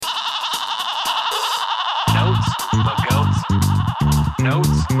Notes,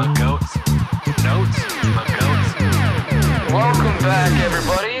 my goats. Notes, my goats. Welcome back,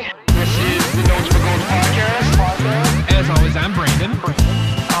 everybody. This is the Notes, my Goats podcast. As always, I'm Brandon.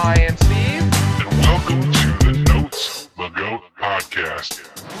 I am Steve. And welcome to the Notes the Goat podcast.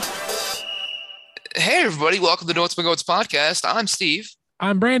 Hey, everybody. Welcome to the Notes, my Goats podcast. I'm Steve.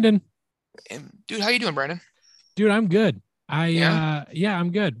 I'm Brandon. And, dude, how you doing, Brandon? Dude, I'm good. Yeah?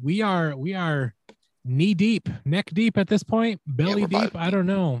 I'm good. We are knee deep, neck deep at this point, belly deep. I don't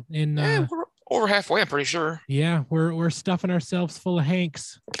know. We're over halfway, I'm pretty sure. Yeah, we're stuffing ourselves full of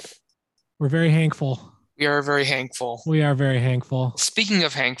Hanks. We're very Hankful. We are very Hankful. We are very Hankful. Speaking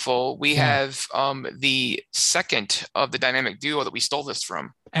of Hankful, we have the second of the dynamic duo that we stole this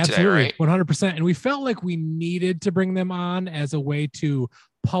from. Absolutely, today, right? 100%. And we felt like we needed to bring them on as a way to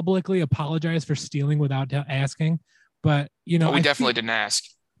publicly apologize for stealing without asking. But, you know, we definitely didn't ask.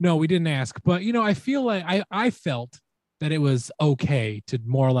 No, we didn't ask. But, you know, I feel like I felt that it was okay to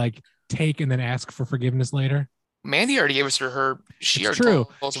more like take and then ask for forgiveness later. Mandy already gave us her. She it's already true.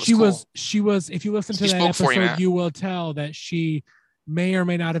 told us it She cool. was. If you listen to She that spoke for you, episode, Matt. you will tell that she may or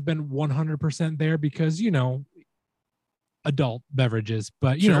may not have been 100% there because, you know, adult beverages,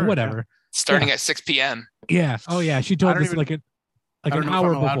 but you know, whatever. Starting at 6 p.m. Yeah. Oh yeah. She told us like an I don't know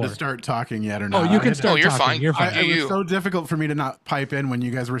hour if I'm allowed before. to start talking yet or Oh, not. you can I- start. Oh, you're talking. fine. You're fine. You- It was so difficult for me to not pipe in when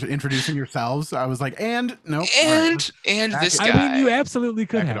you guys were introducing yourselves. I was like, and nope. And Back this it- guy. I mean, you absolutely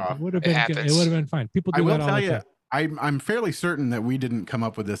could Back it have. off. It would have It been. Good. It happens. would have been fine. People I do will that all tell the you, time. I'm fairly certain that we didn't come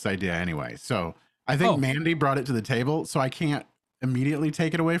up with this idea anyway. So I think Oh. Mandy brought it to the table. So I can't immediately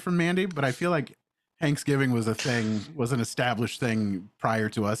take it away from Mandy, but I feel like Thanksgiving was an established thing prior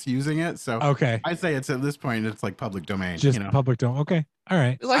to us using it. So Okay. I'd say it's at this point, it's like public domain. Just you know? public don't. Okay. All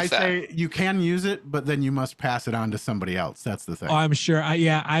right. I like I that. say you can use it, but then you must pass it on to somebody else. That's the thing. Oh, I'm sure.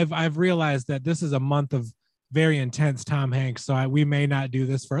 I've realized that this is a month of very intense Tom Hanks, so we may not do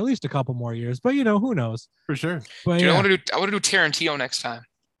this for at least a couple more years. But you know, who knows? For sure. But Dude, yeah, I want to do Tarantino next time.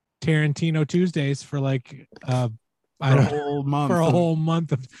 Tarantino Tuesdays for like For a whole month. for a whole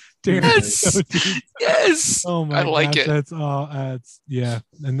month of Yes. Tarantino Tuesdays. Yes. Oh my I like gosh, it. That's all. It's yeah,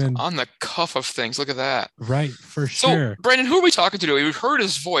 and then On the cuff of things. Look at that. right for So, sure. Brandon, who are we talking to today? We've heard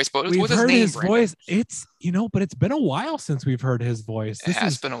his voice, but We've what's his heard name? his Brandon? voice. It's but it's been a while since we've heard his voice. It This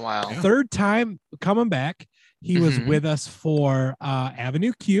has is been a while. third time coming back. He was Mhm. with us for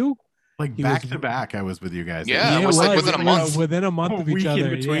Avenue Q. Like He back was- to back, I was with you guys. Yeah, it was like within a month. Within a month A of week each other.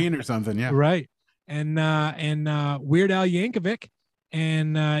 in between or something. Yeah. Right. And Weird Al Yankovic.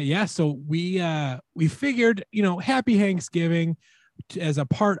 And so we figured, you know, happy Thanksgiving as a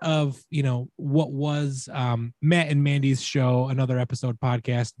part of, you know, what was Matt and Mandy's show, another episode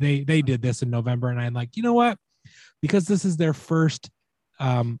podcast. They did this in November, and I'm like, you know what? Because this is their first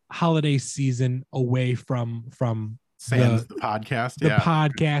holiday season away from Sans the podcast. the yeah.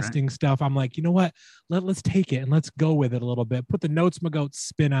 podcasting stuff. I'm like, you know what? Let's take it and let's go with it a little bit. Put the Notes My Goat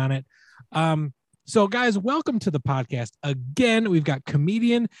spin on it. So guys, welcome to the podcast. Again, we've got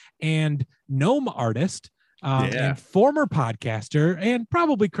comedian and gnome artist, and former podcaster and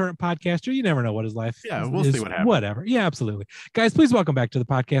probably current podcaster. You never know what his life Yeah, we'll is. see what happens. Whatever. Yeah, absolutely. Guys, please welcome back to the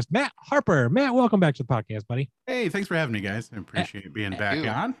podcast, Matt Harper. Matt, welcome back to the podcast, buddy. Hey, thanks for having me, guys. I appreciate being back you.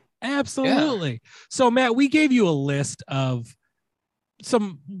 on. Absolutely. So Matt, we gave you a list of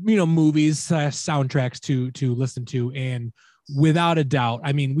some, you know, movies, soundtracks to listen to, and without a doubt,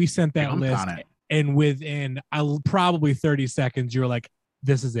 I mean, we sent that Jumped list, on it. and within probably 30 seconds, you were like,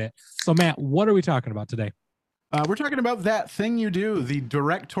 "This is it." So Matt, what are we talking about today? We're talking about That Thing You Do, the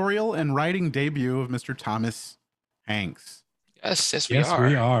directorial and writing debut of Mr. Thomas Hanks, Yes, we Yes, are.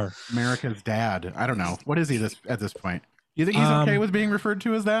 we are. America's dad. I don't know. What is he at this point? You think he's okay with being referred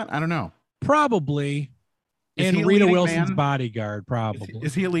to as that? I don't know. Probably. Is And he a Rita leading Wilson's man? bodyguard, probably.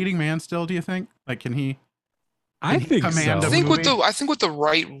 Is he a leading man still, do you think? Like, can he? I he think command so. a I think with the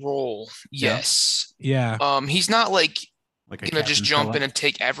right role, Yeah. yes. Yeah. He's not like Like a just Captain jump in Phillip? and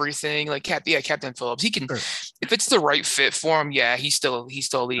take everything. Like Captain Phillips. He can, Sure. if it's the right fit for him. Yeah, he's still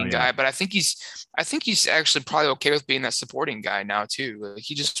a leading Oh, yeah. guy. But I think he's actually probably okay with being that supporting guy now too. Like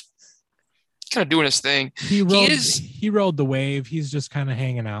he just kind of doing his thing. He rode the wave. He's just kind of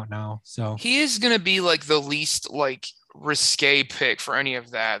hanging out now. So He is gonna be like the least like risque pick for any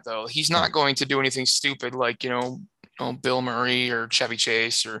of that though. He's not going to do anything stupid like Bill Murray or Chevy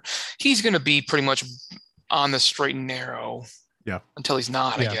Chase, or he's gonna be pretty much on the straight and narrow. Yeah. Until he's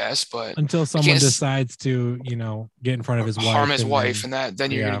not, Yeah. I guess. But until someone can't decides to, you know, get in front of his wife, harm his and wife, then- and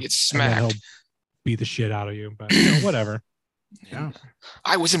then you're yeah, gonna get and then smacked. he'll beat the shit out of you. But you know, whatever. Yeah.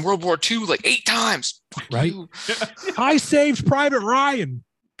 I was in World War II like 8 times. Fuck Right? you. I saved Private Ryan.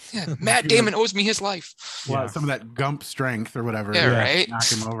 Yeah, Matt Damon owes me his life. Well, Yeah. some of that Gump strength or whatever. Yeah, right. Knock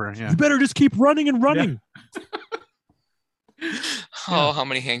him over. Yeah. You better just keep running and running. Oh, how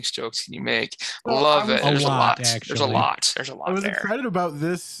many Hanks jokes can you make? Well, Love I it. was- There's A a lot, lot. There's a actually. lot. There's a lot I was there. excited about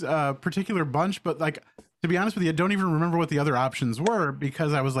this particular bunch, but like to be honest with you, I don't even remember what the other options were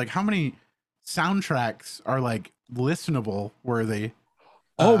because I was like, how many soundtracks are like listenable worthy?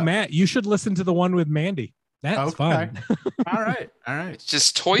 Oh, Matt, you should listen to the one with Mandy. That's Okay. fun. All right. It's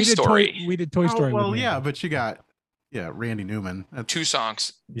just Toy we Story. we did Toy Story. Well, with yeah, Mandy. but you got Randy Newman. That's 2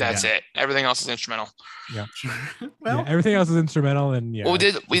 songs. Yeah. That's it. Everything else is instrumental. well, Yeah, everything else is instrumental, and yeah. Well,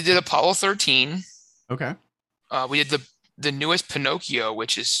 we did Apollo 13. okay. We did the newest Pinocchio,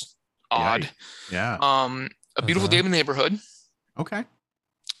 which is odd. Yeah. A Beautiful Day in the Neighborhood. Okay.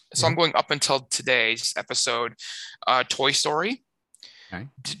 So I'm going up until today's episode. Toy Story. Okay.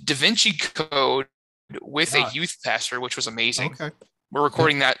 Da Vinci Code with a youth pastor, which was amazing. Okay. We're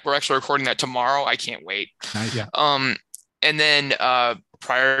recording that. We're actually recording that tomorrow. I can't wait. Nice. Yeah. And then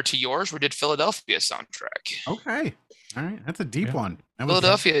prior to yours, we did Philadelphia soundtrack. Okay. All right. That's a deep one. That was-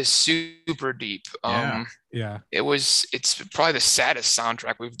 Philadelphia is super deep. Yeah. Yeah. It's probably the saddest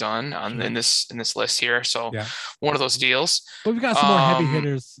soundtrack we've done in this list here. So Yeah. one of those deals. But we've got some more heavy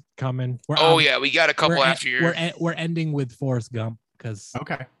hitters coming. Yeah, we got a couple after your. We're ending with Forrest Gump because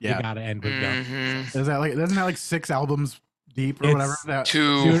Okay. we Yeah. got to end with Gump. Mhm. Isn't that like 6 albums deep or It's whatever? That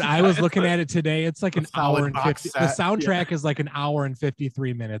Dude, I was looking at it today. It's like an solid hour and box 50. set. The soundtrack is like an hour and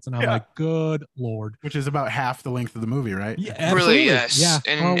 53 minutes. And I'm Yeah. like, good Lord. which is about half the length of the movie, right? Yeah, Really, absolutely. yes. Yeah.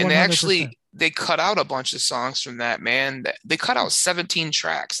 And they 100%. actually they cut out a bunch of songs from that, man. They cut out 17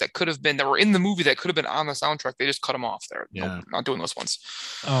 tracks that were in the movie that could have been on the soundtrack. They just cut them off there. Yeah. Nope, not doing those ones.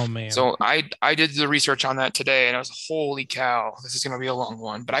 Oh, man. So I did the research on that today, and I was holy cow, this is gonna be a long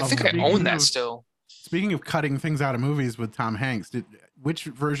one. But I think I Speaking own that of- still. Speaking of cutting things out of movies with Tom Hanks, which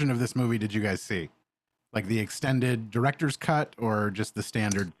version of this movie did you guys see? Like the extended director's cut or just the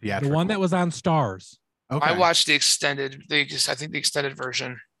standard the theatrical? one that was on Stars. Okay. I watched the extended. I think the extended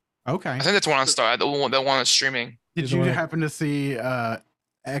version. Okay. I think that's one on Star. The one that's streaming. Did Either you way. happen to see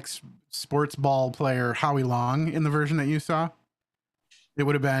ex sports ball player Howie Long in the version that you saw? It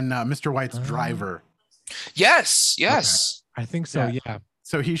would have been Mr. White's driver. Yes. Yes. I think so. Yeah. Yeah.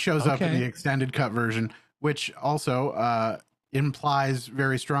 So he shows up in Okay. the extended cut version, which also implies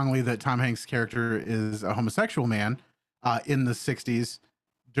very strongly that Tom Hanks' character is a homosexual man in the 60s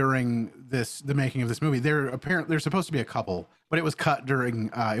during the making of this movie. They're supposed to be a couple, but it was cut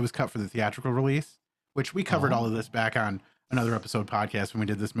for the theatrical release, which we covered all of this back on another episode podcast when we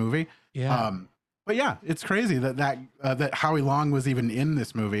did this movie. Yeah. But yeah, it's crazy that Howie Long was even in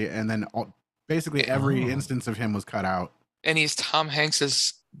this movie, and then basically every instance of him was cut out. And he's Tom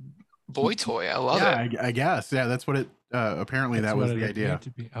Hanks's boy toy. I love it. I guess. Yeah, that's what it. Apparently, That's that was what the it idea. appeared to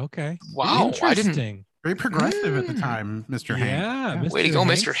be. Okay. Wow, I didn't. Interesting. Very progressive at the time, Mr. Hanks. Yeah. Way to go,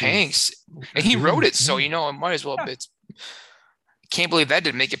 Mr. Hanks. And he wrote it, so it might as well. It's. Can't believe that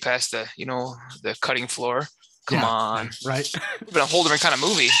didn't make it past the the cutting floor. Come Yeah, on, right? it's been a whole different kind of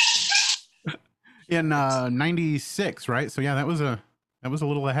movie. In '96, right? So yeah, that was a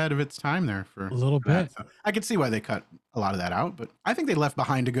little ahead of its time there for A little that. bit. So I could see why they cut a lot of that out, but I think they left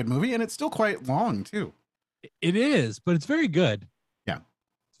behind a good movie, and it's still quite long too. It is, but it's very good. Yeah.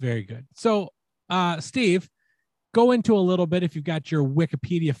 It's very good. So, Steve, go into a little bit if you've got your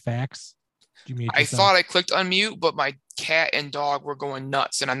Wikipedia facts. Did you mute I yourself? thought I clicked unmute, but my cat and dog were going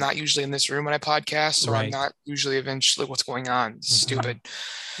nuts, and I'm not usually in this room when I podcast, so I'm Right. not usually eventually what's going on. It's Stupid,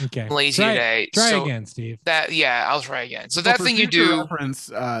 Okay. lazy today. Try So again, Steve. I'll try again. So Well, that for thing you future do. reference,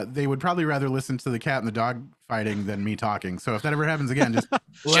 they would probably rather listen to the cat and the dog fighting than me talking. So if that ever happens again, just let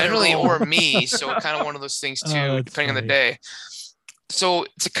it Generally roll. or me, so kind of one of those things too, Oh, that's depending on the funny. day. So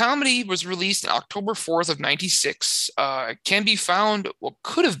it's a comedy, was released on October 4th of 96. Can be found,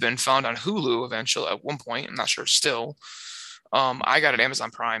 could have been found on Hulu eventually at one point. I'm not sure still. I got it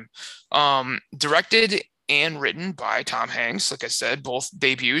Amazon Prime. Directed and written by Tom Hanks, like I said, both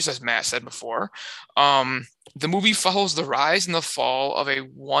debuts, as Matt said before. The movie follows the rise and the fall of a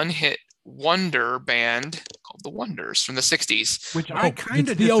one-hit wonder band called the Wonders from the 60s. Which I Oh, kind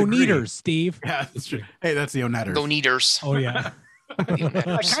it's of the disagree. Oneaters, Steve. Yeah, that's true. Hey, that's the Onetters. The Neaters. Oh yeah.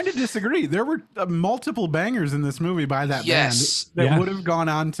 I kind of disagree. There were multiple bangers in this movie by that Yes. band that Yeah. would have gone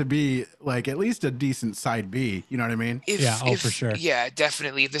on to be like at least a decent side B. You know what I mean? For sure. Yeah,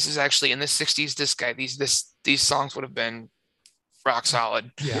 definitely. If this is actually in the 60s, these songs would have been rock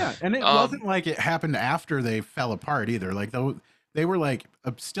solid. Yeah, and it wasn't like it happened after they fell apart either. Like they were like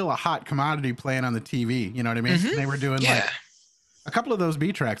still a hot commodity playing on the TV. You know what I mean? Mhm. They were doing Yeah. like a couple of those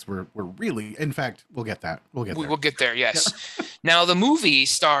B tracks were really. In fact, we'll get that. We'll get there. We'll get there. Yes. Now the movie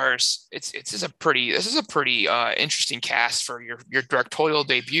stars. This is a pretty interesting cast for your directorial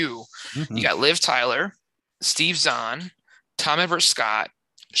debut. You got Liv Tyler, Steve Zahn, Tom Everett Scott,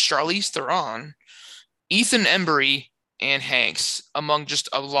 Charlize Theron, Ethan Embry, and Hanks, among just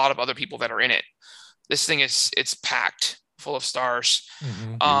a lot of other people that are in it. This thing it's packed full of stars.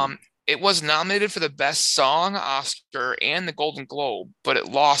 It was nominated for the Best Song Oscar and the Golden Globe, but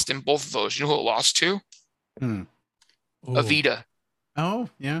it lost in both of those. You know who it lost to? Ooh. Evita. Oh,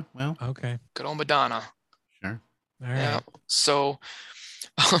 yeah. Well, Okay. Good old Madonna. sure. All right. Yeah. So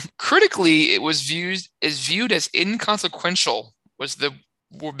critically, it was viewed as inconsequential. Was the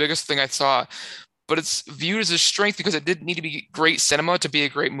biggest thing I saw, but it's viewed as a strength because it didn't need to be great cinema to be a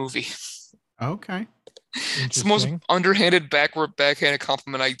great movie. Okay. It's the most underhanded, backhanded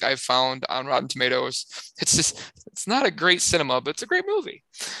compliment I found on Rotten Tomatoes. It's not a great cinema, but it's a great movie.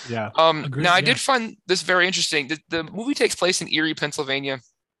 Yeah. Agreed, Now I did find this very interesting. The movie takes place in Erie, Pennsylvania.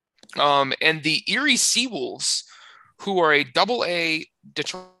 And the Erie Seawolves, who are a AA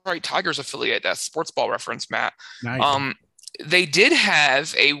Detroit Tigers affiliate, that's sports ball reference, Matt. Nice. They did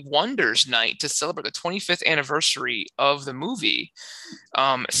have a Wonders Night to celebrate the 25th anniversary of the movie.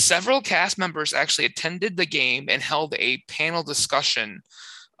 Several cast members actually attended the game and held a panel discussion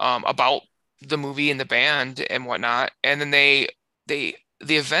about the movie and the band and whatnot. And then the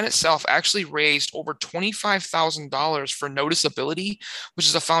event itself actually raised over $25,000 for Noticeability, which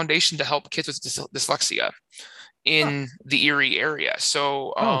is a foundation to help kids with dyslexia in the Erie area.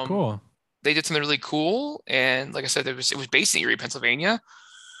 So, cool. They did something really cool, and like I said, it was based in Erie, Pennsylvania.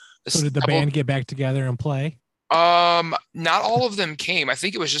 So did the band get back together and play? Not all of them came. I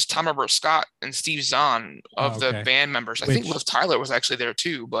think it was just Tom Robert Scott and Steve Zahn of the band members. I think Liv Tyler was actually there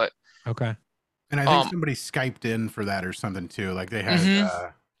too, but okay. And I think somebody Skyped in for that or something too. Like they had,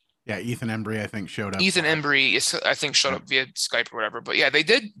 Ethan Embry, I think, showed up. Ethan Embry, I think, showed up via Skype or whatever. But yeah, they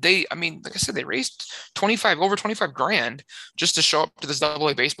did. I mean, like I said, they raised over 25 grand just to show up to this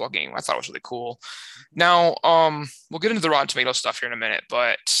AA baseball game. I thought it was really cool. Now, we'll get into the Rotten Tomatoes stuff here in a minute,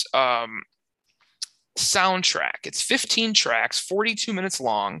 but soundtrack. It's 15 tracks, 42 minutes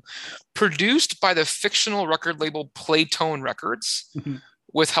long, produced by the fictional record label Playtone Records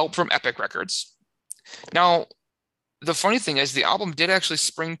with help from Epic Records. Now, the funny thing is the album did actually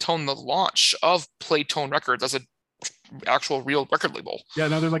springtone the launch of Playtone Records as an actual real record label. Yeah,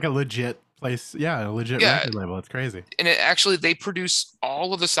 no, they're like a legit place. Yeah, a legit record label. It's crazy. And they produce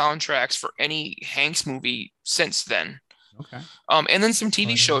all of the soundtracks for any Hanks movie since then. Okay. And then some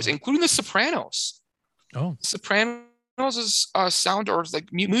TV shows, including The Sopranos. Oh. Sopranos' sound or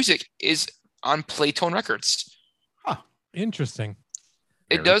like music is on Playtone Records. Huh. Interesting.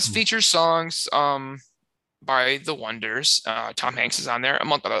 It does feature songs by the Wonders. Tom Hanks is on there,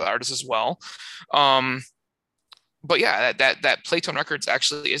 among other artists as well. But yeah, that Playtone Records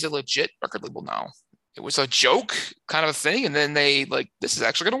actually is a legit record label now. It was a joke kind of a thing, and then they this is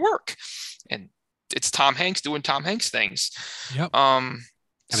actually going to work, and it's Tom Hanks doing Tom Hanks things. Yep.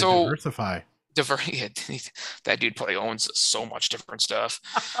 So diversify. That dude probably owns so much different stuff.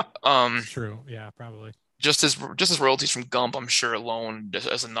 True. Yeah, probably. Just as royalties from Gump, I'm sure alone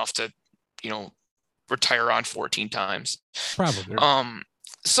is enough to, retire on 14 times. Probably.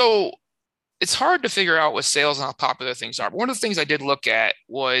 So it's hard to figure out with sales and how popular things are. But one of the things I did look at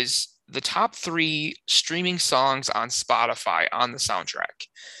was the top 3 streaming songs on Spotify on the soundtrack.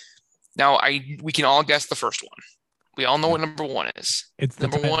 Now we can all guess the first one. We all know what number 1 is. It's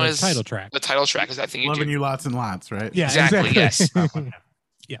number one is title track. The title track is that thing you Loving do. You Lots and Lots, right? Yeah, exactly. Yes.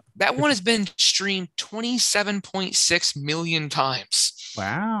 Yeah. That one has been streamed 27.6 million times.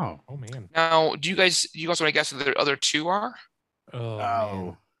 Wow. Oh man. Now, do you guys want to guess what the other 2 are? Oh.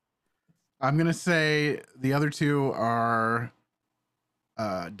 Man. I'm gonna say the other 2 are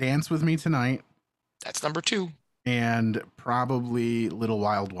Dance With Me Tonight. That's number 2. And probably Little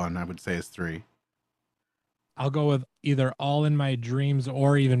Wild One, I would say, is 3. I'll go with either All in My Dreams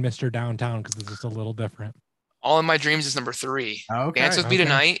or even Mr. Downtown because it's just a little different. All in My Dreams is number 3. Okay. Dance With Me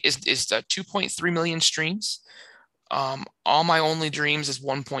Tonight is 2.3 million streams. All My Only Dreams is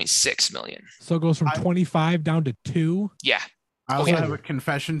 1.6 million. So it goes from 25 down to 2. Yeah. I also have a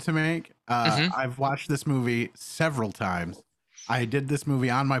confession to make. Mm-hmm. I've watched this movie several times. I did this movie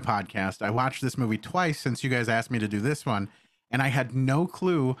on my podcast. I watched this movie twice since you guys asked me to do this one. And I had no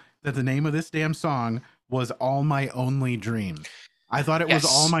clue that the name of this damn song was All My Only Dreams. I thought it was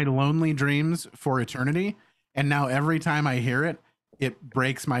All My Lonely Dreams for Eternity. And now every time I hear it, it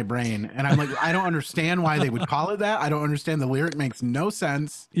breaks my brain. And I'm like, I don't understand why they would call it that. I don't understand. The lyric makes no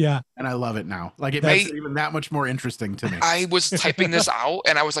sense. Yeah. And I love it now. Like it makes it even that much more interesting to me. I was typing this out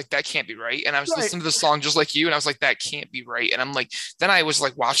and I was like, that can't be right. And I was listening to the song just like you, and I was like, that can't be right. And I'm like, then I was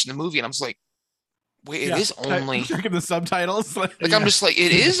like watching the movie and I was like, wait, it is only checking the subtitles. Like I'm just like,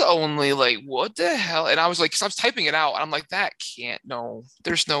 it is only like, what the hell? And I was like, because I was typing it out and I'm like, that can't, no,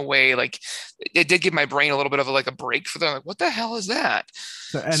 there's no way. Like it did give my brain a little bit of a break for them. Like, what the hell is that?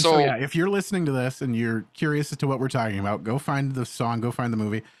 So yeah, if you're listening to this and you're curious as to what we're talking about, go find the song, go find the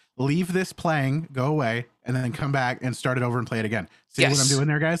movie, leave this playing, go away, and then come back and start it over and play it again. See what I'm doing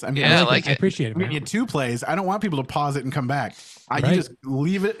there, guys? I appreciate it. I'm giving you 2 plays. I don't want people to pause it and come back. You just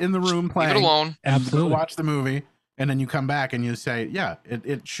leave it in the room playing. Leave it alone. Absolutely. Watch the movie, and then you come back and you say, yeah,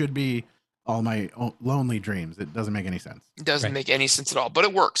 it should be All My Lonely Dreams. It doesn't make any sense. It doesn't make any sense at all, but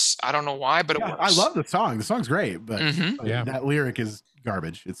it works. I don't know why, but it works. I love the song. The song's great, but that lyric is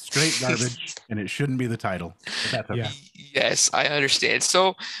garbage. It's straight garbage, and it shouldn't be the title. But that's okay. Yes, I understand.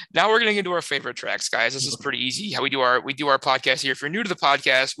 So now we're getting into our favorite tracks, guys. This is pretty easy. How we do our podcast here. If you're new to the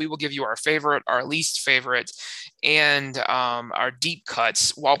podcast, we will give you our favorite, our least favorite, and our deep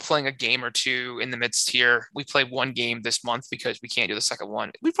cuts while playing a game or two in the midst here. We played one game this month because we can't do the second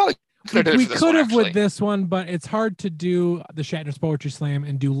one. We probably we could have with this one, but it's hard to do the Shatner's Poetry Slam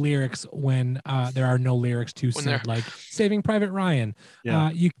and do lyrics when there are no lyrics to sing, like Saving Private Ryan.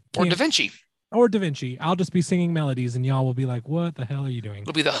 You or Da Vinci. Or Da Vinci. I'll just be singing melodies and y'all will be like, what the hell are you doing?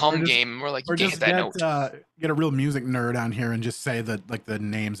 It'll be the hum game. We're like, you can't hit that note. Get a real music nerd on here and just say the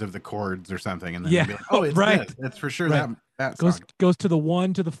names of the chords or something. And then be like, oh, it's this. It's for sure that goes to the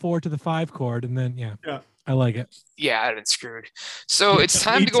 1 to the 4 to the 5 chord. And then, I like it. Yeah, I've been screwed. So it's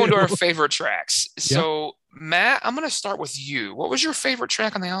time to go into our favorite tracks. So Matt, I'm going to start with you. What was your favorite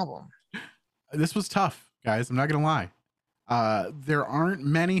track on the album? This was tough, guys. I'm not going to lie. There aren't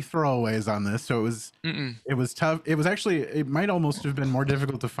many throwaways on this, so it was tough. It was actually, it might almost have been more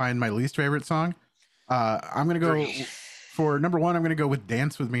difficult to find my least favorite song. I'm gonna go for number 1. I'm gonna go with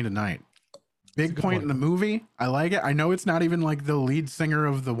 "Dance with Me Tonight." Big point in the movie. I like it. I know it's not even like the lead singer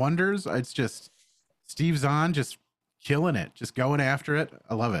of the Wonders. It's just Steve Zahn just killing it, just going after it.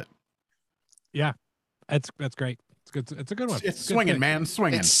 I love it. Yeah, that's great. It's good. It's a good one. It's swinging, man,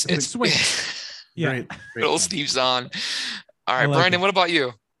 swinging. It's swinging. Yeah, great old Steve Zahn. All right, Brandon, what about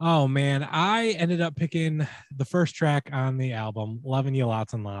you? Oh man, I ended up picking the first track on the album, "Loving You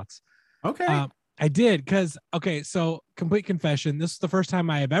Lots and Lots." Okay. I did because so complete confession, this is the first time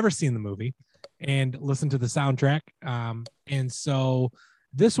I have ever seen the movie and listened to the soundtrack. And so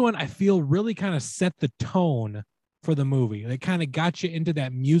this one I feel really kind of set the tone for the movie. It kind of got you into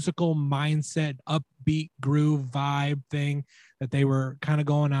that musical mindset, upbeat groove vibe thing that they were kind of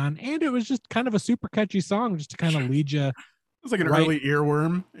going on. And it was just kind of a super catchy song just to kind of lead you. It was like an early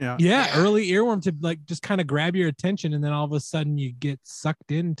earworm. Yeah. Early earworm to just kind of grab your attention. And then all of a sudden you get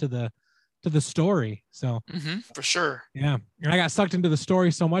sucked into the story. So for sure. Yeah. And I got sucked into the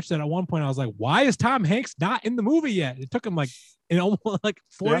story so much that at one point I was like, why is Tom Hanks not in the movie yet? It took him almost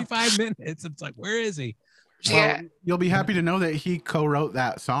 45 minutes. It's like, where is he? Well, you'll be happy to know that he co-wrote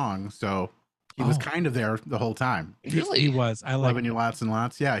that song, so he was kind of there the whole time. Really, he was. I like "Loving You Lots and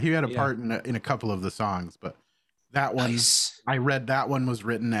Lots." Yeah, he had a part in a couple of the songs, but that one, I read that one was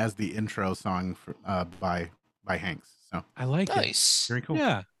written as the intro song for, by Hanks. So I like it. Very cool.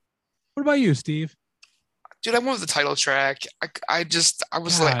 Yeah. What about you, Steve? Dude, I went with the title track. I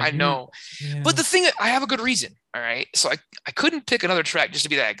was like, I know. Yeah. But the thing, I have a good reason. All right. So I couldn't pick another track just to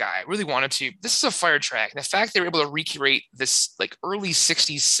be that guy. I really wanted to. This is a fire track. And the fact they were able to recreate this early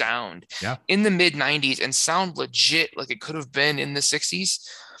 60s sound in the mid 90s and sound legit like it could have been in the 60s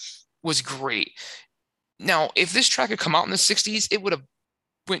was great. Now, if this track had come out in the 60s, it would have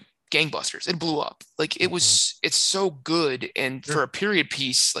went gangbusters. It blew up. It's so good. And for a period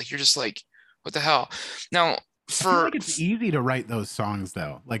piece, you're just like, what the hell? Now, I feel like it's easy to write those songs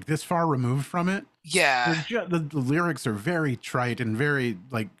though, this far removed from it. Yeah, the lyrics are very trite and very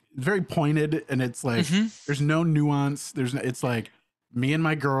very pointed, and it's there's no nuance. It's like me and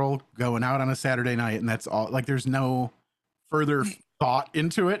my girl going out on a Saturday night, and that's all. There's no further thought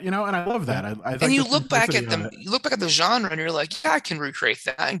into it, and I love that. And you look back at them, you look back at the genre, and you're like, yeah, I can recreate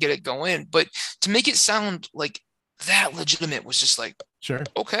that and get it going. But to make it sound like that legitimate was just sure,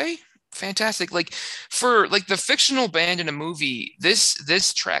 okay. Fantastic. For the fictional band in a movie,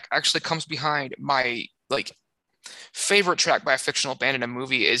 this track actually comes behind my favorite track by a fictional band in a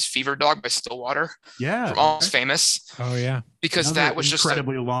movie is Fever Dog by Stillwater. Yeah. From Almost Famous. Oh yeah. Because that was just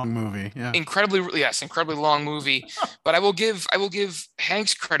incredibly long movie. Yeah. Incredibly long movie. But I will give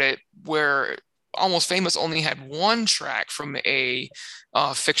Hanks credit where Almost Famous only had one track from a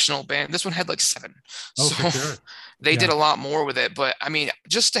fictional band. This one had like 7. Oh, So for sure. they did Yeah. a lot more with it. But I mean,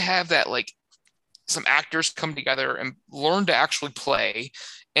 just to have that, like some actors come together and learn to actually play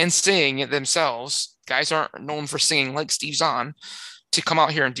and sing it themselves. Guys aren't known for singing like Steve Zahn. To come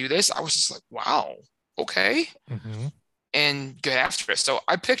out here and do this, I was just like, wow, okay. Mm-hmm. And get after it. So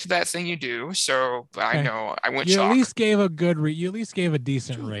I picked That Thing You Do. So but I Okay. know I went You chalk. at least gave a good you at least gave a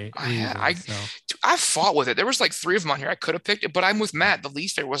decent rate. I So fought with it. There was like 3 of them on here. I could have picked it, but I'm with Matt. The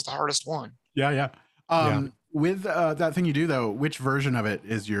least favorite was the hardest one. Yeah. With That Thing You Do, though, which version of it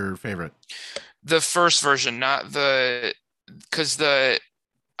is your favorite? The first version, not the, because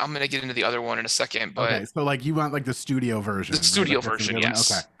I'm gonna get into the other one in a second, but Okay, so like you want like the studio version. the studio Like, that's the version, good one?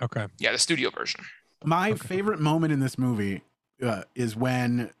 yes. Okay. okay. Yeah, the studio version. My Okay. favorite moment in this movie is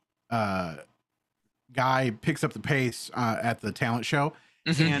when Guy picks up the pace at the talent show,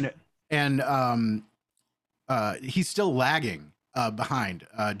 Mhm. and he's still lagging behind.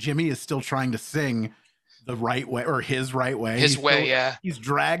 Jimmy is still trying to sing the right way, or his right way. His He's way, still- yeah. He's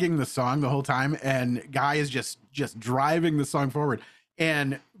dragging the song the whole time, and Guy is just driving the song forward.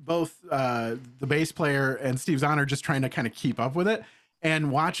 And both the bass player and Steve Zahn are just trying to kind of keep up with it.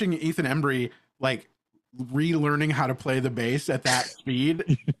 And watching Ethan Embry like relearning how to play the bass at that speed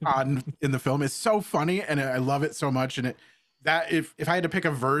in the film is so funny, and I love it so much. And if I had to pick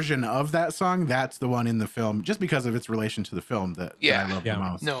a version of that song, that's the one in the film, just because of its relation to the film that Yeah. I love Yeah. the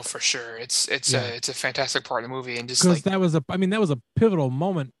most. No, for sure. It's Yeah. a fantastic part of the movie, and just Because like that was a pivotal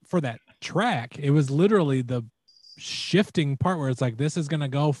moment for that track. It was literally the shifting part where it's like, this is gonna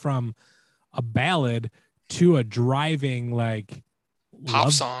go from a ballad to a driving like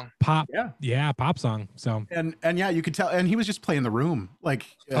pop song. pop Yeah. pop song. So And yeah, you could tell, and he was just playing the room. Like,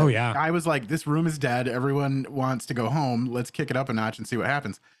 Oh, yeah. I was like, this room is dead. Everyone wants to go home. Let's kick it up a notch and see what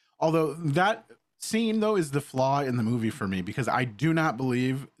happens. Although that scene though is the flaw in the movie for me, because I do not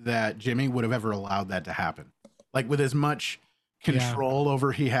believe that Jimmy would have ever allowed that to happen. Like with as much control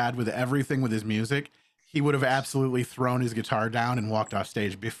over he had with everything with his music, he would have absolutely thrown his guitar down and walked off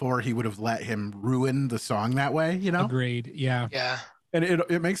stage before he would have let him ruin the song that way, you know? agreed. Yeah. Yeah. And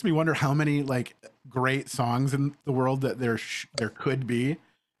it makes me wonder how many like great songs in the world that there could be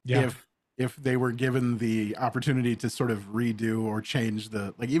Yeah. if they were given the opportunity to sort of redo or change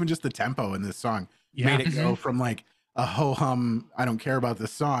the, like, even just the tempo in this song, Yeah. made it go from like a ho hum, I don't care about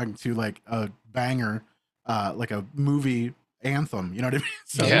this song, to like a banger, like a movie anthem. You know what I mean?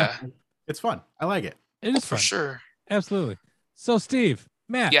 So Yeah. it's fun. I like it. It is For fun. sure. Absolutely. So Steve,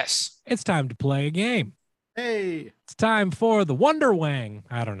 Matt, Yes. it's time to play a game. Hey. It's time for the Wonder Wang.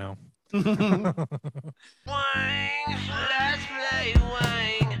 I don't know. Wang, let's play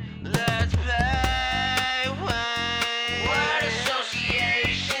Wang, let's play Wang. Word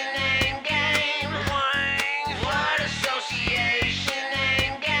association name game. Wang, word association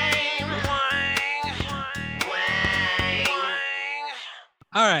name game. Wang, Wang.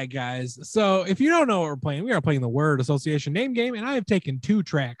 All right, guys. So if you don't know what we're playing, we are playing the word association name game, and I have taken 2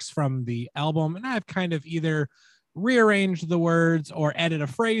 tracks from the album, and I've kind of either rearranged the words or added a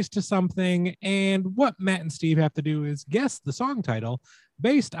phrase to something. And what Matt and Steve have to do is guess the song title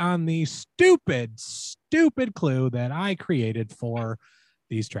based on the stupid clue that I created for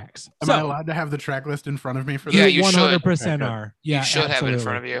these tracks. Am I allowed to have the track list in front of me for Yeah, that? you should. 100% Okay, are. Yeah, You should have it in absolutely.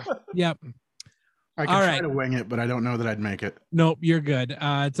 front of you. Yep. I can All try right. to wing it, but I don't know that I'd make it. Nope, you're good.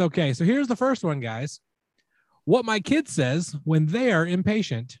 It's okay. So here's the first one, guys. What my kid says when they are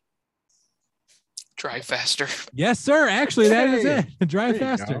impatient. Drive faster. Yes, sir. Actually, that is Hey, it. Drive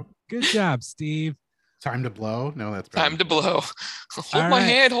there you faster. go. Good job, Steve. Time to blow? No, that's better. Time to blow. Hold All my right.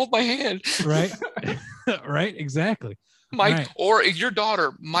 hand. Hold my hand. Right? Right? Exactly. My Right. or your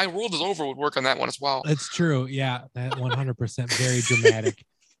daughter. My world is over would work on that one as well. It's true. Yeah, that 100% very dramatic.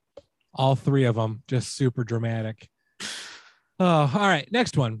 All 3 of them just super dramatic. Oh, all right.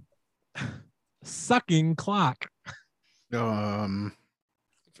 Next one. Sucking clock.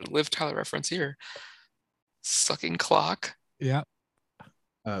 Liv Tyler reference here. Sucking clock. Yeah.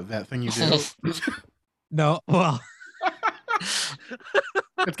 That thing you do. No. Well,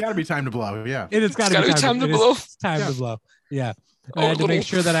 It's got to be time to blow. Yeah. it has got gotta to be time to it is blow. Time Yeah. to blow. Yeah. Oh, I had to make little-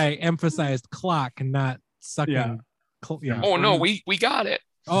 sure that I emphasized clock and not sucking. Yeah. Yeah. Oh no, we got it.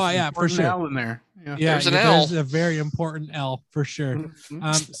 Oh yeah, for There's an sure. L in there. Yeah. Yeah, There's an there's L. a very important L for sure.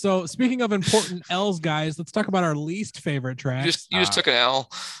 Mhm. So speaking of important L's, guys, let's talk about our least favorite track. You just took an L.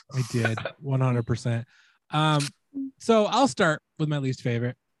 I did 100%. So I'll start with my least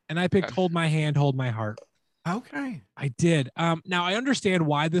favorite, and I picked Okay. "Hold My Hand, Hold My Heart." Okay. I did. Now I understand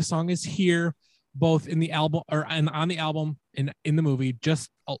why this song is here, both in the album or on the album and in the movie, just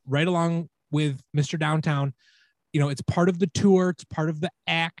right along with Mr. Downtown. It's part of the tour, it's part of the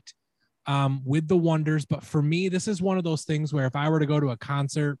act with the Wonders. But for me, this is one of those things where if I were to go to a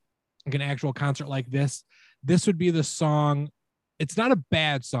concert, like an actual concert like this would be the song. It's not a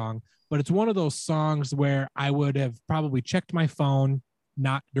bad song, but it's one of those songs where I would have probably checked my phone,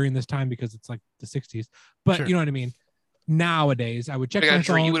 not during this time because it's like the 60s, but Sure. you know what I mean? Nowadays, I would check my You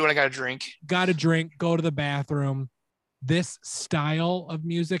phone, would have got a drink. got a drink, go to the bathroom. This style of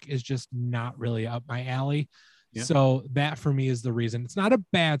music is just not really up my alley. Yeah. So that for me is the reason. It's not a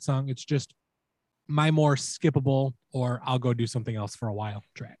bad song. It's just my more skippable, or I'll go do something else for a while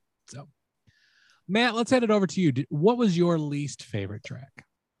track. So Matt, let's hand it over to you. What was your least favorite track?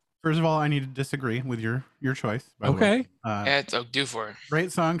 First of all, I need to disagree with your choice. By the way. Okay. Do for it.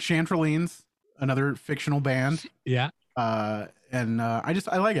 Great song, Chantrelines, another fictional band. Yeah. I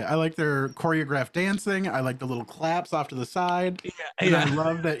like it. I like their choreographed dancing. I like the little claps off to the side. And I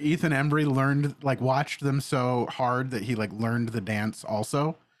love that Ethan Embry watched them so hard that he learned the dance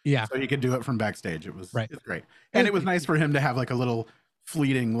also. Yeah. So he could do it from backstage. It was Right. It's great. And it was nice for him to have a little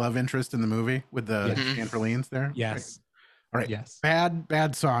fleeting love interest in the movie with the Chantrelines there. Yes. All right. Yes.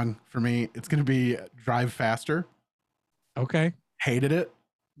 Bad song for me. It's going to be Drive Faster. Okay. Hated it.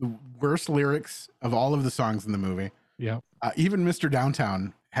 The worst lyrics of all of the songs in the movie. Yeah. Even Mr.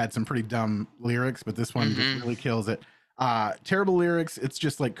 Downtown had some pretty dumb lyrics, but this one just really kills it. Terrible lyrics. It's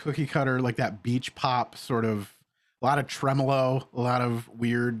just cookie cutter, like that beach pop sort of, a lot of tremolo, a lot of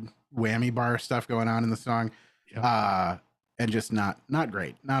weird whammy bar stuff going on in the song. Yep. And just not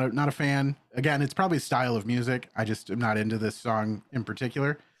great. Not a fan. Again, it's probably style of music. I just am not into this song in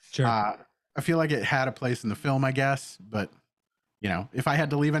particular. Sure. I feel like it had a place in the film, I guess, but if I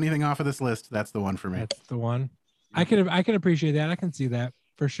had to leave anything off of this list, that's the one for me. That's the one. I can appreciate that. I can see that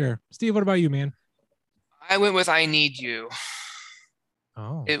for sure. Steve, what about you, man? I went with I Need You.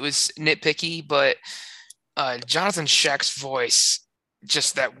 Oh. It was nitpicky, but Jonathan Scheck's voice,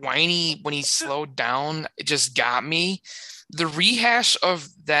 just that whiny when he slowed down, it just got me. The rehash of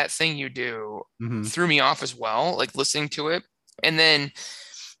That Thing You Do threw me off as well, listening to it. And then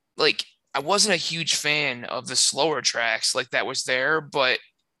I wasn't a huge fan of the slower tracks that was there, but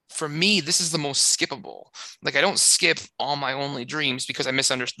for me, this is the most skippable. I don't skip All My Only Dreams because I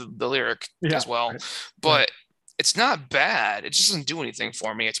misunderstood the lyric as well. Right. But it's not bad. It just doesn't do anything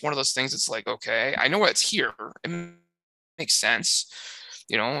for me. It's one of those things. It's okay, I know what's here. It makes sense.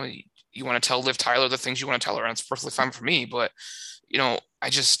 You want to tell Liv Tyler the things you want to tell her, and it's perfectly fine for me. But I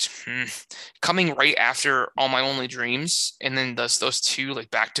just coming right after All My Only Dreams, and then those two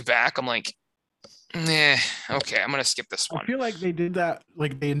back to back. I'm okay, I'm gonna skip this one. I feel like they did that.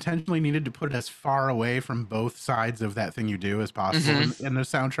 They intentionally needed to put it as far away from both sides of That Thing You Do as possible in the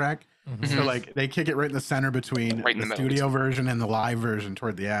soundtrack. So they kick it right in the center between the studio version and the live version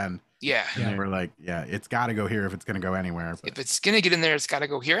toward the end. Yeah. And they were it's got to go here if it's going to go anywhere. But if it's going to get in there, it's got to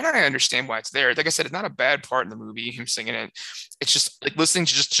go here. And I understand why it's there. Like I said, it's not a bad part in the movie, him singing it. It's just listening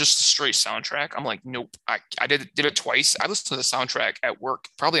to just the straight soundtrack. I'm nope. I did it twice. I listened to the soundtrack at work,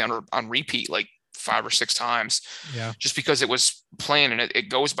 probably on repeat, 5 or 6 times. Yeah. Just because it was playing and it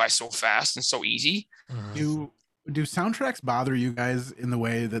goes by so fast and so easy. Do soundtracks bother you guys in the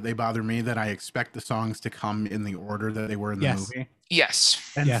way that they bother me, that I expect the songs to come in the order that they were in the movie?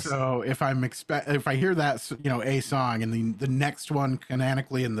 Yes. And so if I hear that, a song and the next one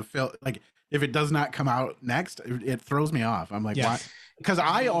canonically in the film, if it does not come out next, it throws me off. I'm why? Because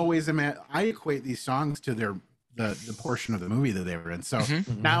I always I equate these songs to the portion of the movie that they were in. So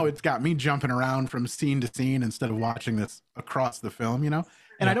now it's got me jumping around from scene to scene instead of watching this across the film,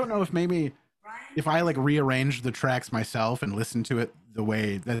 And I don't know if maybe if I rearrange the tracks myself and listen to it the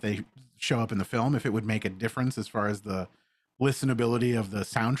way that they show up in the film, if it would make a difference as far as the listenability of the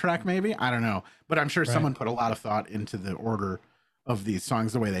soundtrack, maybe. I don't know. But I'm sure someone put a lot of thought into the order of these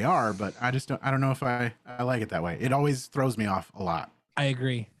songs the way they are, but I don't know if I like it that way. It always throws me off a lot. I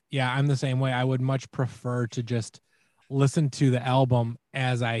agree. Yeah, I'm the same way. I would much prefer to just listen to the album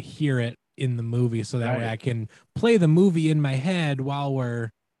as I hear it in the movie, so that way I can play the movie in my head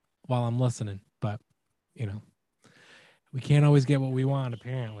while I'm listening. But we can't always get what we want,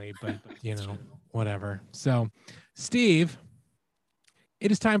 apparently, but whatever. So Steve,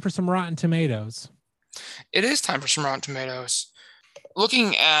 it is time for some Rotten Tomatoes. It is time for some Rotten Tomatoes.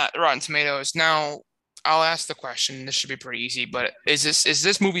 Looking at Rotten Tomatoes now, I'll ask the question. This should be pretty easy, but is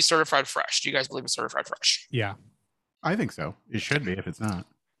this movie certified fresh? Do you guys believe it's certified fresh? Yeah, I think so. It should be if it's not.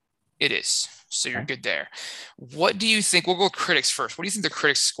 It is. So you're good there. What do you think? We'll go critics first. What do you think the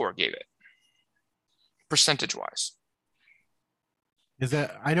critics score gave it? Percentage wise. Is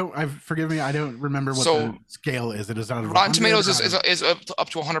that forgive me, I don't remember what So, the scale is. It is out of Rotten 100 Tomatoes or out of- is up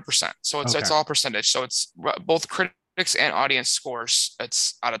to 100%. So it's Okay. all percentage. So it's both critics and audience scores.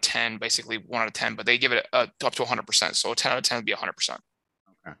 It's out of 10, basically 1 out of 10, but they give it up to 100%. So a 10 out of 10 would be 100%.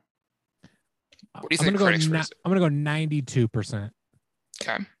 Okay. What do you think critics raise it? I'm gonna go 92%.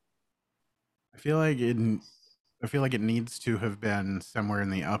 Okay. I feel like it needs to have been somewhere in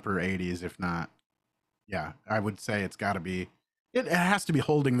the upper 80s, if not. Yeah, I would say it's got to be. It has to be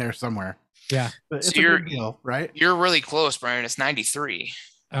holding there somewhere. Yeah. But it's So a good deal, right? You're really close, Brian. It's 93.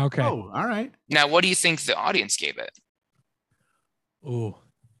 Okay. Oh, all right. Now, what do you think the audience gave it? Ooh.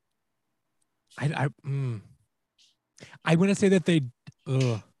 I'm gonna say that they.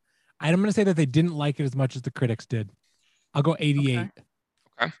 I'm gonna say that they didn't like it as much as the critics did. I'll go 88.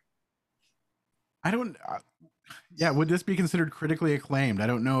 Okay. I don't. Yeah, would this be considered critically acclaimed? I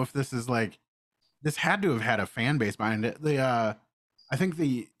don't know if this is like. This had to have had a fan base behind it. I think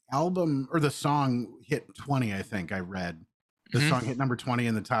the album or the song hit 20. I think I read the song hit number 20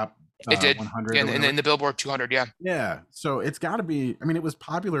 in the top. It did. 100 and in the Billboard 200. Yeah. Yeah. So it's got to be. I mean, it was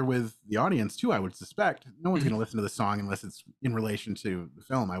popular with the audience too. I would suspect. No one's going to listen to the song unless it's in relation to the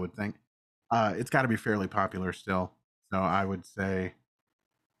film. I would think. It's got to be fairly popular still. So I would say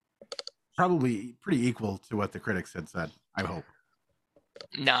probably pretty equal to what the critics had said. I hope.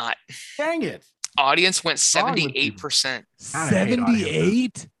 Not. Dang it. Audience went Wrong with 78%.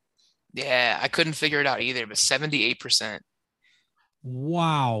 78. Yeah, I couldn't figure it out either, but 78%.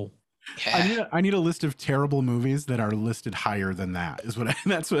 Wow. Yeah. I need a list of terrible movies that are listed higher than that. Is what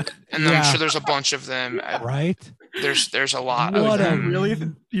that's what. And I'm sure there's a bunch of them. Right. There's a lot What of a-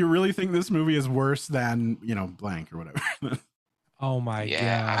 them. You really think this movie is worse than blank or whatever? Oh my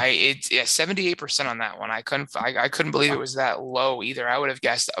Yeah, god. 78% on that one. I couldn't believe it was that low either. I would have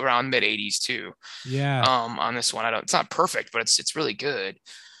guessed around mid 80s too. Yeah. On this one, it's not perfect, but it's really good.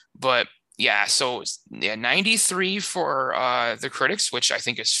 But yeah, so 93 for the critics, which I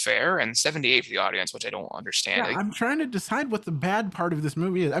think is fair, and 78 for the audience, which I don't understand. Yeah, I'm trying to decide what the bad part of this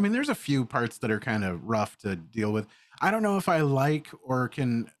movie is. I mean, there's a few parts that are kind of rough to deal with. I don't know if I like or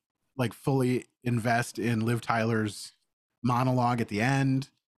can like fully invest in Liv Tyler's monologue at the end.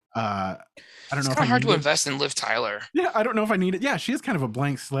 I don't It's know if kind I of hard need to it. invest in Liv Tyler. Yeah, I don't know if I need it. Yeah, she is kind of a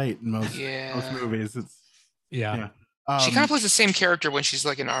blank slate in most movies. It's Yeah. She kind of plays the same character when she's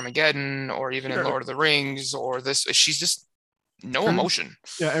like in Armageddon or even in Lord of the Rings or this. She's just no emotion.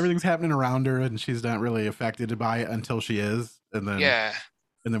 Yeah, everything's happening around her, and she's not really affected by it until she is, and then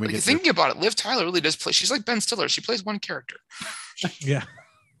and then we Like, get thinking about it, Liv Tyler really does play. She's like Ben Stiller. She plays one character. Yeah.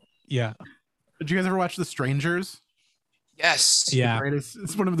 Yeah. Did you guys ever watch The Strangers? Yes. Yeah.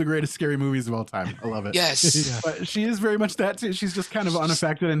 It's one of the greatest scary movies of all time. I love it. Yes. Yeah. But she is very much that too. She's just kind of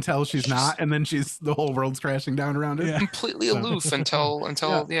unaffected until she's not, and then the whole world's crashing down around her. Yeah. Completely aloof until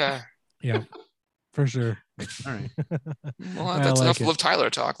yeah. Yeah. For sure. All right. Well, I that's like enough it. Liv Tyler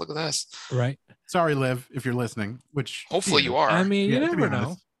talk. Look at this. Right. Sorry, Liv, if you're listening. Which Hopefully you are. I mean, you Yeah, to be never know.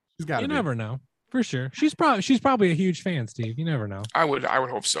 honest, she's got You to. never know. For sure. She's probably a huge fan, Steve. You never know. I would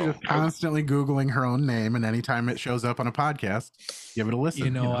hope so. She's constantly Googling her own name, and anytime it shows up on a podcast, give it a listen.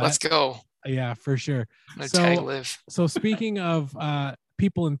 You know what? Let's go. Yeah, for sure. I'm gonna So- tag Liv. So speaking of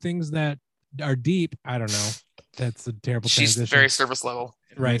people and things that are deep, I don't know. That's a terrible She's transition. very surface level.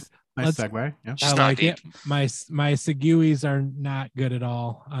 Right. Nice Let's- segue. Yeah. She's I not like deep. it. My seguis are not good at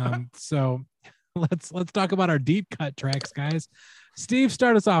all. So let's talk about our deep cut tracks, guys. Steve,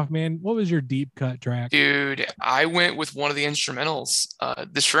 start us off, man. What was your deep cut track? Dude, I went with one of the instrumentals,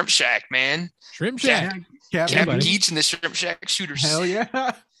 the Shrimp Shack, man. Shrimp Shack. Captain Captain buddy. Geach and the Shrimp Shack Shooters. Hell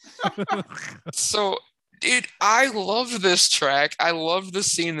yeah. So, dude, I loved this track. I loved the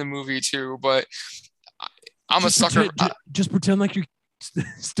scene in the movie too, but I'm a sucker. Just pretend like you're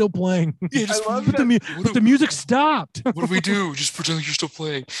still playing. Yeah, just I love But that. the music stopped. what do we do? Just pretend like you're still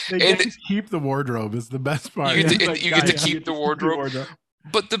playing. They get And- to keep the wardrobe is the best part. You get to- It's you get to guys, keep the wardrobe.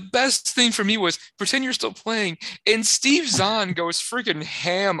 But the best thing for me was pretend you're still playing, and Steve Zahn goes freaking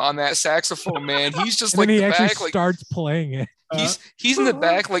ham on that saxophone, man. He's just And like then he the actually back, like starts playing it. he's in the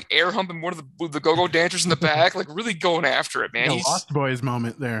back, like air humping one of the go-go dancers in the back, like really going after it, man. Yeah, He's, Lost Boys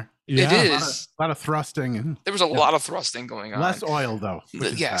moment there. Yeah. It A is. lot of thrusting and There was a lot of thrusting going on. less oil though. which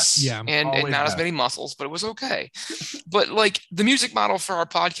is Yes. bad. Yeah. And Always not as bad. many muscles, but it was okay. But like the music model for our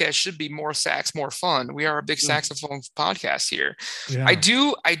podcast should be more sax, more fun. We are a big saxophone podcast here. Yeah. I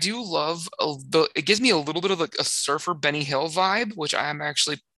do love it gives me a little bit of like a surfer Benny Hill vibe, which I am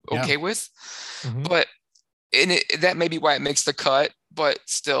actually Yeah. okay with. Mhm. But that may be why it makes the cut. But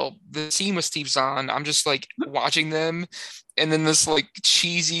still, the scene with Steve Zahn, I'm just like watching them, and then this like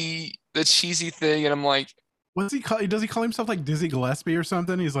cheesy thing, and I'm like, What's he call? Does he call himself like Dizzy Gillespie or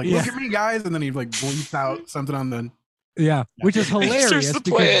something? He's like, Yeah. look at me, guys, and then he like bleeps out something on the. Yeah, which is starts hilarious to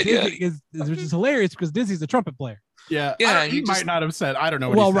because play it, yeah. Dizzy which is hilarious because Dizzy's a trumpet player. Yeah, Yeah, he he just- might not have said. I don't know.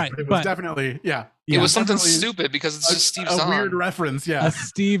 What Well, he said, right, but it was but- definitely It Yeah, was something definitely stupid because it's just Steve a Zahn. weird reference. Yeah, a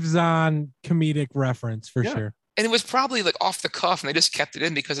Steve Zahn comedic reference for Yeah. sure. And it was probably like off the cuff, and they just kept it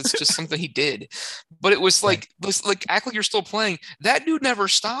in because it's just something he did. But it was like, act like you're still playing. That dude never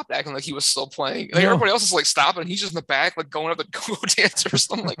stopped acting like he was still playing. Like No. everybody else is like stopping, and he's just in the back, like going up the go-go dancers.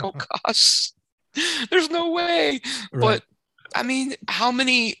 I'm like, oh gosh, there's no way. Right. But I mean, how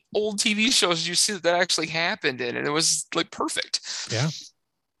many old TV shows did you see that actually happened in? And it was like perfect. Yeah.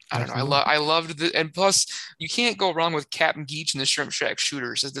 I don't know. Absolutely. I loved the, and plus you can't go wrong with Captain Geach and the Shrimp Shack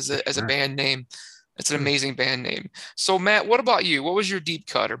Shooters as a Sure. band name. It's an amazing band name. So Matt, what about you? What was your deep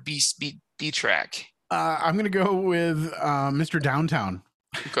cut or B track? I'm gonna go with Mr. Downtown.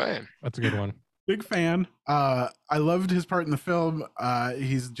 Okay. That's a good one. Big fan. I loved his part in the film.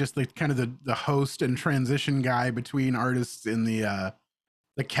 He's just like kind of the host and transition guy between artists in the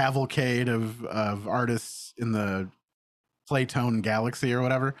cavalcade of artists in the Playtone Galaxy or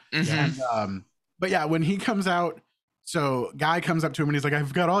whatever. Mhm. And, but yeah, when he comes out, so guy comes up to him and he's like,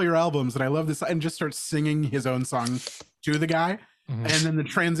 "I've got all your albums and I love this," and just starts singing his own song to the guy. Mhm. And then the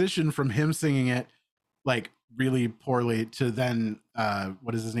transition from him singing it like really poorly to then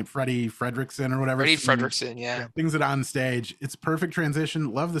what is his name, Freddie Fredrickson or whatever, Freddie singing- Fredrickson, yeah. sings it on stage. It's perfect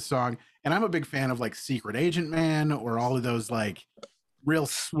transition. Love the song. And I'm a big fan of like Secret Agent Man or all of those like real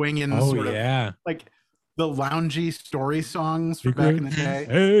swinging Oh sort of yeah. like the loungy story songs from back in the day.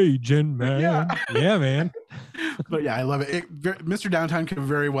 Hey, Jen man. Yeah. Yeah, man. But yeah, I love it. Mr. Downtown could have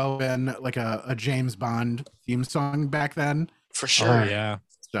very well been like a James Bond theme song back then. For sure. Oh yeah.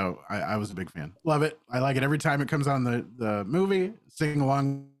 So I was a big fan. Love it. I like it every time it comes on the movie. Sing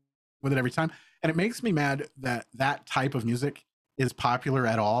along with it every time. And it makes me mad that that type of music is popular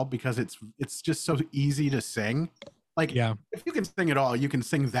at all because it's just so easy to sing. Like Yeah. if you can sing at all, you can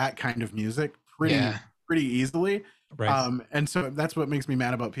sing that kind of music pretty Yeah. easily. Right. And so that's what makes me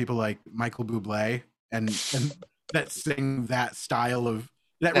mad about people like Michael Bublé and that sing that style of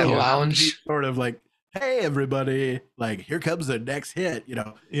that That real lounge. loungy sort of like, hey everybody, like here comes the next hit, you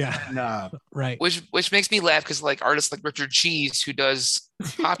know. yeah. And Right. Which makes me laugh because like artists like Richard Cheese, who does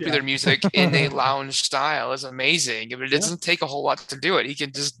popular music in a lounge style, is amazing. But it doesn't take a whole lot to do it. He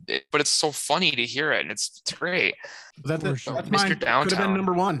can just, but it's so funny to hear it, and it's great. that's For it. sure. That's Mr. mine. Could have been Downtown.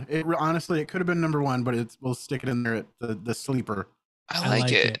 number one. Honestly, it could have been number one, but we'll stick it in there at the sleeper. I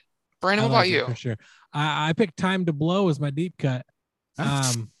like it. Brandon, I what about like it you? for sure. I picked Time to Blow as my deep cut.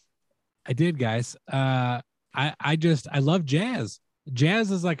 I did, guys. I love jazz.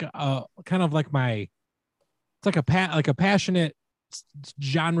 Jazz is like a kind of like my, it's like a passionate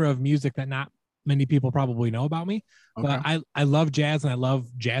genre of music that not many people probably know about me. Okay. But I love jazz and I love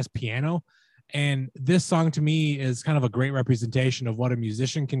jazz piano. And this song to me is kind of a great representation of what a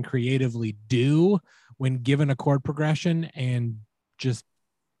musician can creatively do when given a chord progression and just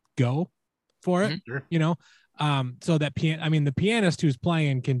go for it, Sure. you know? So that the pianist who's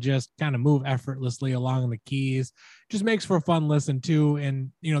playing can just kind of move effortlessly along the keys, just makes for a fun listen too.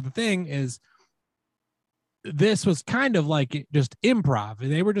 And, you know, the thing is, this was kind of like just improv.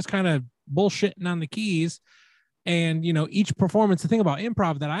 They were just kind of bullshitting on the keys. And, you know, each performance, the thing about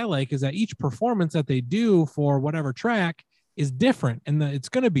improv that I like is that each performance that they do for whatever track is different. And it's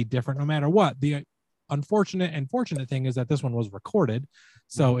going to be different no matter what. The unfortunate and fortunate thing is that this one was recorded.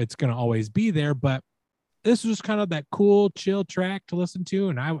 So it's going to always be there. But this was just kind of that cool, chill track to listen to.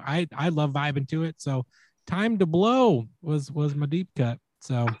 And I love vibing to it. So Time to Blow was my deep cut.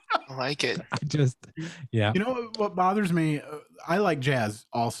 So I like it. I just, yeah. You know what bothers me? I like jazz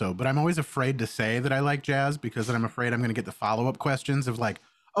also, but I'm always afraid to say that I like jazz because then I'm afraid I'm going to get the follow-up questions of like,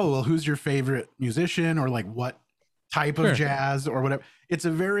 oh, well, who's your favorite musician or like what type of Sure. jazz or whatever. It's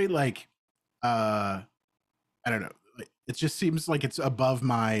a very like, I don't know. Like, it just seems like it's above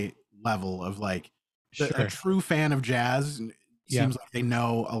my level of like a Sure. true fan of jazz. Yeah. Seems like they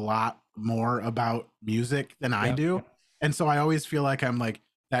know a lot more about music than I Yeah. do. And so I always feel like I'm like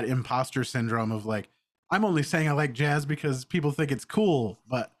that imposter syndrome of like, I'm only saying I like jazz because people think it's cool,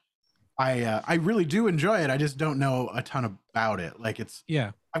 but I really do enjoy it. I just don't know a ton about it. Like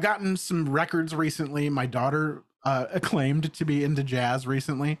Yeah. I've gotten some records recently. My daughter claimed to be into jazz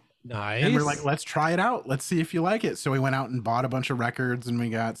recently. Nice. And we're like, let's try it out. Let's see if you like it. So we went out and bought a bunch of records and we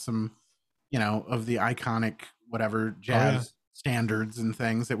got some, you know, of the iconic whatever jazz standards and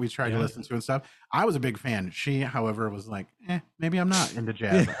things that we tried to Yeah. listen to and stuff. I was a big fan. She, however, was like, maybe I'm not into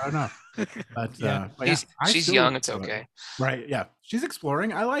jazz. I don't know. But Yeah. but yeah, I She's still young. look It's to it. okay. Right? Yeah, she's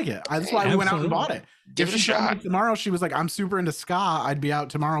exploring. I like it. That's why we went out and bought it. Give If it a she told me shot. tomorrow she was like, "I'm super into ska," I'd be out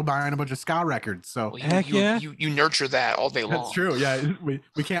tomorrow buying a bunch of ska records. So Well, Heck yeah. you nurture that all day long. that's true. Yeah,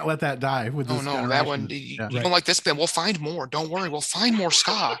 we can't let that die with Oh this no, generation. that one. Yeah. You Right. don't like this band? We'll find more. Don't worry, we'll find more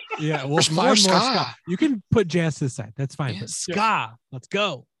ska. Yeah, we'll There's find more more ska. ska. You can put jazz to the side. That's fine. Yeah. But ska, let's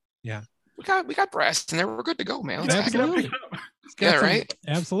go. Yeah. We got brass in there. We're good to go, man. Let's Yeah, go. pick it up. It's got Yeah, some- right.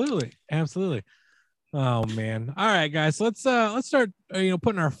 Absolutely. Oh man. All right, guys. Let's start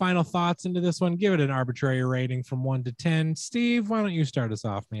putting our final thoughts into this one. Give it an arbitrary rating from 1 to 10. Steve, why don't you start us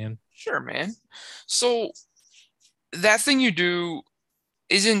off, man? Sure, man. So that thing you do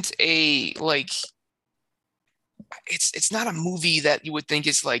isn't a like. It's not a movie that you would think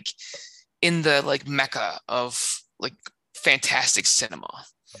is like in the like mecca of like fantastic cinema.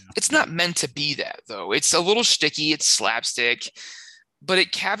 It's not meant to be that though. It's a little sticky. It's slapstick, but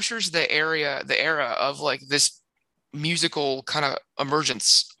it captures the era of like this musical kind of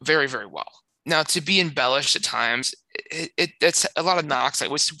emergence very, very well. Now, to be embellished at times, it's a lot of knocks. Like,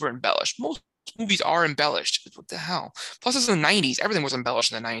 it was super embellished. Most movies are embellished. What the hell? Plus, it's in the 90s. Everything was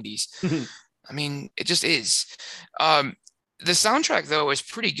embellished in the 90s. I mean, it just is. The soundtrack, though, is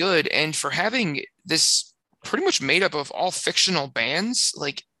pretty good. And for having this pretty much made up of all fictional bands,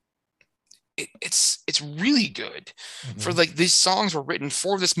 like, it's really good. For like, these songs were written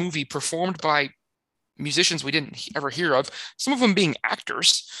for this movie, performed by musicians we didn't ever hear of, some of them being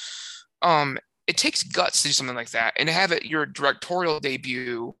actors. It takes guts to do something like that, and to have it your directorial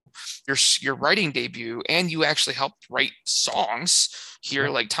debut, your writing debut, and you actually helped write songs here.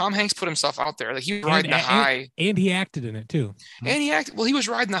 Like, Tom Hanks put himself out there. Like, he was riding the high, and he acted in it too. and he acted well. He was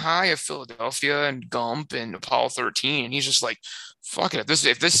riding the high of Philadelphia and Gump and Apollo 13, and he's just like, "Fuck it.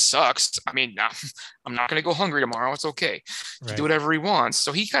 If this sucks, I mean, nah, I'm not gonna go hungry tomorrow. It's okay. Right. Do whatever he wants."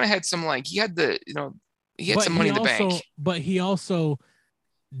 So he kind of had some like he had some money in the bank. But he also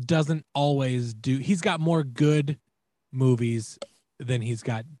doesn't always do. He's got more good movies than he's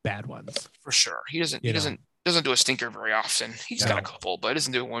got bad ones. For sure. He doesn't do a stinker very often. He's got a couple, but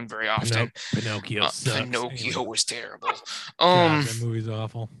doesn't do one very often. Pinocchio sucks. Pinocchio Anyway. was terrible. God, that movie's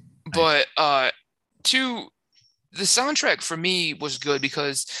awful. But the soundtrack for me was good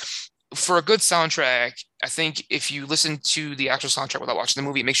because for a good soundtrack, I think if you listen to the actual soundtrack without watching the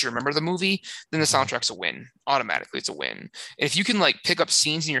movie, it makes you remember the movie, then the soundtrack's a win. Automatically, it's a win. And if you can like pick up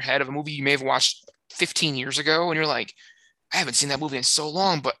scenes in your head of a movie you may have watched 15 years ago, and you're like, I haven't seen that movie in so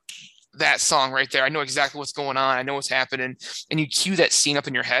long, but that song right there, I know exactly what's going on. I know what's happening. And you cue that scene up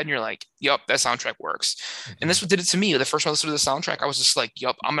in your head and you're like, yup, that soundtrack works. And that's what did it to me. The first time I listened to the soundtrack, I was just like,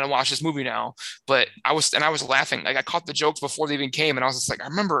 yup, I'm going to watch this movie now. But I was laughing. Like, I caught the jokes before they even came. And I was just like, I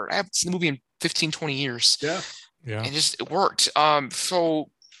remember I haven't seen the movie in 15, 20 years. Yeah. Yeah. And it worked. So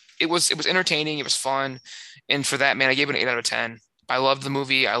it was entertaining. It was fun. And for that, man, I gave it an 8 out of 10. I loved the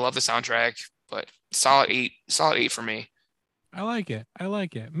movie. I love the soundtrack, but solid 8 for me. I like it.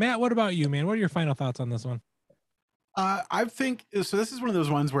 Matt, what about you, man? What are your final thoughts on this one? I think so. This is one of those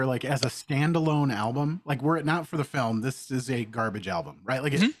ones where, like, as a standalone album, like, were it not for the film, this is a garbage album, right?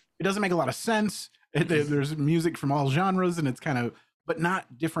 Like, it doesn't make a lot of sense. There's music from all genres, and it's kind of, but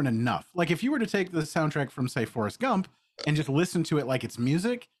not different enough. Like, if you were to take the soundtrack from, say, Forrest Gump and just listen to it like it's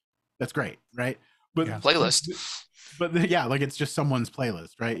music, that's great, right? But Playlist. But yeah, like, it's just someone's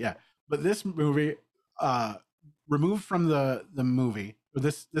playlist, right? Yeah. But this movie, removed from the movie, or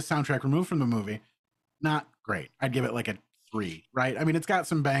this soundtrack removed from the movie, not great. I'd give it like a 3, right? I mean, it's got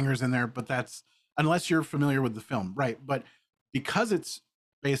some bangers in there, but that's, unless you're familiar with the film, right? But because it's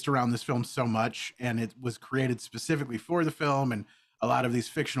based around this film so much, and it was created specifically for the film, and a lot of these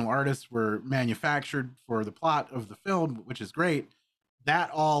fictional artists were manufactured for the plot of the film, which is great.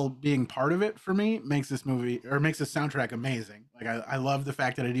 That all being part of it for me makes this movie, or makes this soundtrack, amazing. Like, I love the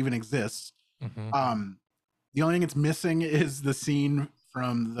fact that it even exists. The only thing it's missing is the scene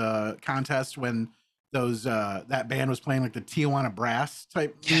from the contest when those that band was playing like the Tijuana brass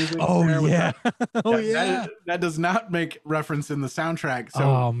type music. Oh yeah. That does not make reference in the soundtrack.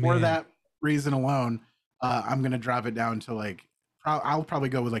 So for that reason alone, I'm gonna drop it down to like, I'll probably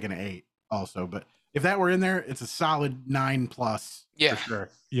go with like an 8 also. But if that were in there, it's a solid 9+. Yeah. For sure.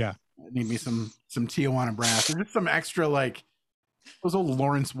 Yeah. Need me some Tijuana brass, or just some extra, like those old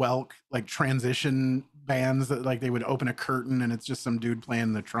Lawrence Welk like transition bands that, like, they would open a curtain and it's just some dude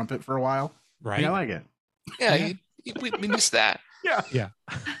playing the trumpet for a while. Right. Yeah, I like it. Yeah. We missed that. Yeah.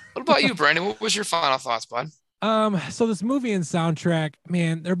 What about you, Brandon? What was your final thoughts, bud? So this movie and soundtrack,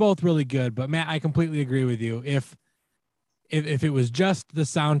 man, they're both really good, but Matt, I completely agree with you. If it was just the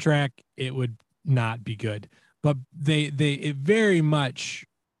soundtrack, it would not be good. But it very much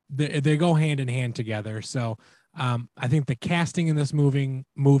they go hand in hand together. So I think the casting in this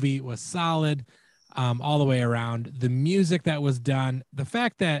movie was solid all the way around. The music that was done, the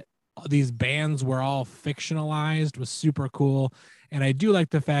fact that these bands were all fictionalized was super cool. And I do like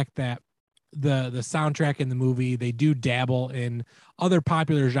the fact that the soundtrack in the movie, they do dabble in other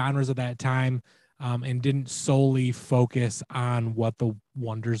popular genres of that time, and didn't solely focus on what the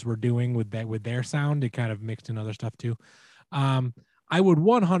Wonders were doing with their sound. It kind of mixed in other stuff too. I would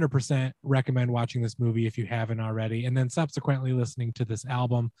 100% recommend watching this movie if you haven't already, and then subsequently listening to this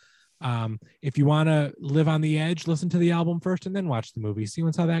album. If you want to live on the edge, listen to the album first and then watch the movie. See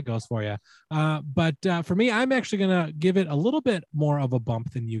how that goes for you. But for me, I'm actually going to give it a little bit more of a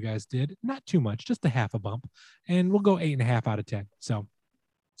bump than you guys did. Not too much, just a half a bump. And we'll go 8.5 out of 10. So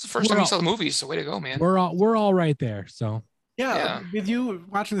It's the first time you saw the movie, so way to go, man. we're all right there. So Yeah. With you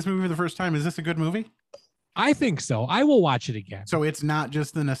watching this movie for the first time, is this a good movie? I think so. I will watch it again. So it's not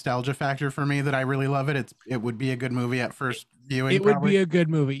just the nostalgia factor for me that I really love it. It would be a good movie at first viewing. It would be a good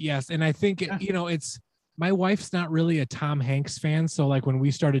movie, yes. And I think it's my wife's not really a Tom Hanks fan, so like when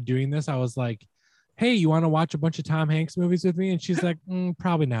we started doing this, I was like, "Hey, you want to watch a bunch of Tom Hanks movies with me?" And she's like,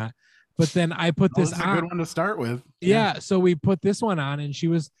 "Probably not." But then I put this on. A good one to start with. Yeah, so we put this one on, and she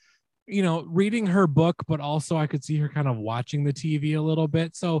was, reading her book, but also I could see her kind of watching the TV a little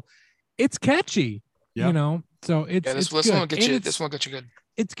bit. So it's catchy. Yep. So it's this one will get you. This one will get you good.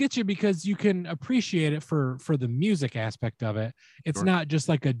 It gets you because you can appreciate it for the music aspect of it. It's Sure. not just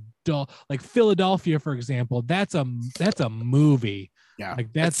like a dull, like Philadelphia, for example. That's a movie. Yeah,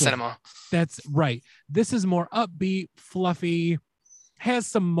 like That's cinema. That's right. This is more upbeat, fluffy, has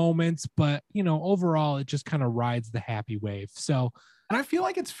some moments, but overall it just kind of rides the happy wave. So, and I feel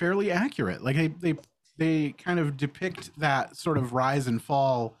like it's fairly accurate. Like they kind of depict that sort of rise and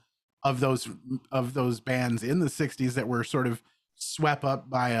fall of those bands in the 60s that were sort of swept up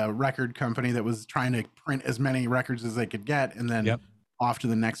by a record company that was trying to print as many records as they could get, and then off to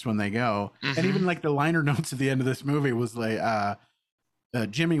the next one they go. Mm-hmm. And even like the liner notes at the end of this movie was like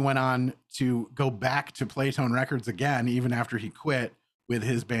Jimmy went on to go back to Playtone Records again even after he quit with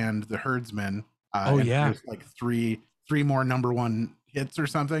his band the Herdsmen. There's like three more number one hits or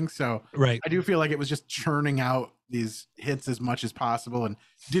something. So right. I do feel like it was just churning out these hits as much as possible and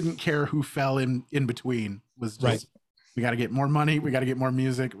didn't care who fell in between. Was just right. We got to get more money, we got to get more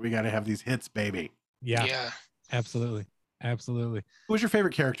music, we got to have these hits, baby. Yeah. Absolutely. Who's your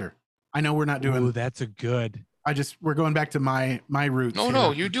favorite character? I know we're not doing. Oh, that's a good. We're going back to my roots.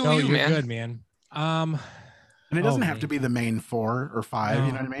 No, you do you, you're man. Good, man. And it doesn't have to be the main 4 or 5. No.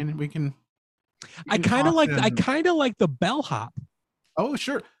 You know what I mean? We can I kind of like the bellhop. Oh,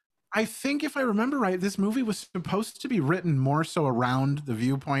 sure. I think if I remember right, this movie was supposed to be written more so around the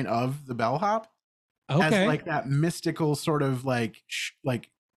viewpoint of the bellhop, as like that mystical sort of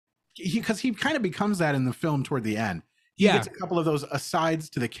because he kind of becomes that in the film toward the end. He gets a couple of those asides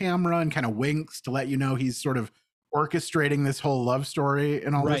to the camera and kind of winks to let you know he's sort of orchestrating this whole love story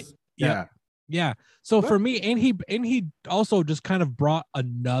and all this. Yeah. So for me, and he also just kind of brought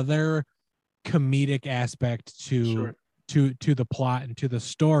another comedic aspect to the plot and to the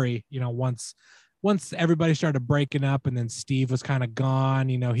story. Once everybody started breaking up and then Steve was kind of gone,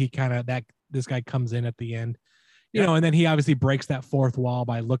 he kind of this guy comes in at the end, and then he obviously breaks that fourth wall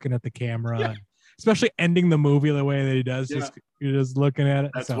by looking at the camera, especially ending the movie the way that he does. You're just looking at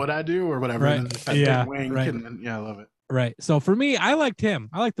it. That's what I do or whatever. Right. And then wink and then, I love it. Right. So for me, I liked him.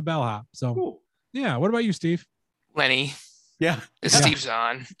 I like the bellhop. So cool. Yeah. What about you, Steve? Lenny. Yeah. Steve's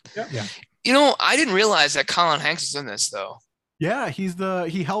on. Yeah. I didn't realize that Colin Hanks is in this though. Yeah,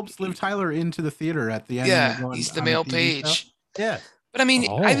 he helps Liv Tyler into the theater at the end. Yeah, he's the male page. Yeah. But I mean,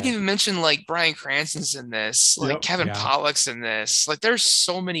 I haven't even mentioned like Bryan Cranston's in this, like Kevin Pollak's in this. Like there's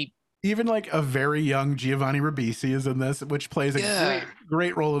so many. Even like a very young Giovanni Ribisi is in this, which plays a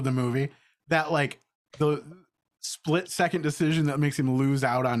great role in the movie. That like the split-second decision that makes him lose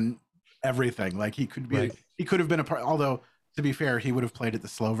out on everything. Like he could have been a part, although to be fair, he would have played it the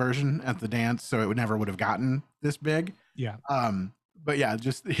slow version at the dance, so it never would have gotten this big. Yeah. But yeah,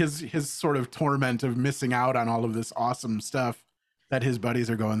 just his sort of torment of missing out on all of this awesome stuff that his buddies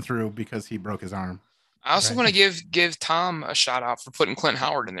are going through because he broke his arm. I also want to give Tom a shout out for putting Clint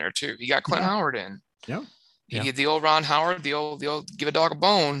Howard in there too. He got Clint Howard in. Yeah. He did the old Ron Howard, the old give a dog a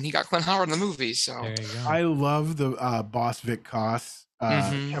bone. He got Clint Howard in the movie. So there you go. I love the boss Vic Koss,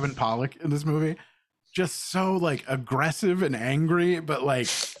 Kevin Pollak in this movie. Just so like aggressive and angry, but like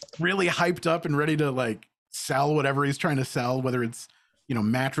really hyped up and ready to like sell whatever he's trying to sell, whether it's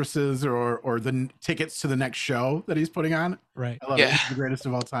mattresses or the tickets to the next show that he's putting on. Right. I love it. He's the greatest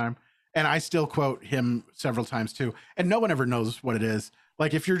of all time. And I still quote him several times too. And no one ever knows what it is.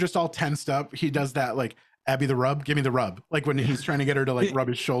 Like if you're just all tensed up, he does that like Abby the rub, give me the rub. Like when he's trying to get her to like rub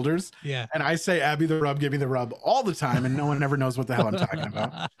his shoulders. Yeah. And I say Abby the rub, give me the rub all the time, and no one ever knows what the hell I'm talking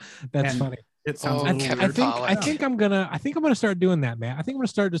about. That's And funny. It sounds Oh, a little Kevin weird. I Pollak. think I'm gonna start doing that, man. I think I'm gonna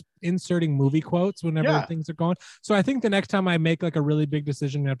start just inserting movie quotes whenever Yeah. things are going. So I think the next time I make like a really big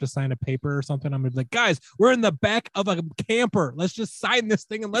decision, I have to sign a paper or something. I'm gonna be like, guys, we're in the back of a camper. Let's just sign this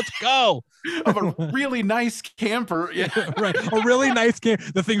thing and let's go. Of a really nice camper. Yeah. Right, a really nice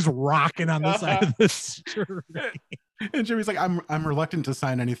camper. The thing's rocking on the side of the street. And Jimmy's like, I'm reluctant to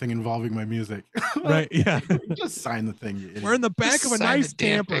sign anything involving my music. Right, yeah. Just sign the thing. You idiot. We're in the back Just of a sign nice the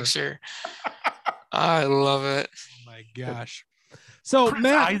damn camper. picture. I love it. Oh my gosh. So Prince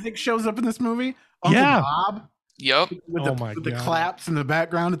Matt, Isaac shows up in this movie. Uncle Yeah. Bob Yep. with, Oh my with the God. claps in the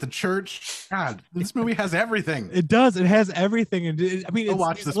background at the church. God, this movie has everything. it does. It has everything, and I mean, Go it's,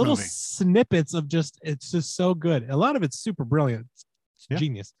 watch it's this little movie. snippets of just. It's just so good. A lot of it's super brilliant. It's Yeah.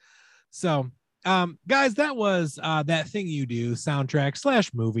 genius. So, guys, that was that thing you do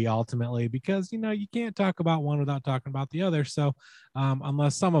soundtrack / movie ultimately, because you can't talk about one without talking about the other. So,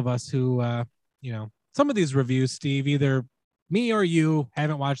 unless some of us who some of these reviews, Steve, either me or you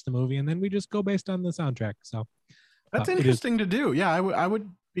haven't watched the movie, and then we just go based on the soundtrack. So. That's it is- interesting to do. Yeah, I would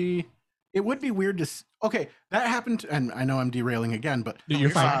be. It would be weird to. Okay, that happened. And I know I'm derailing again, but You're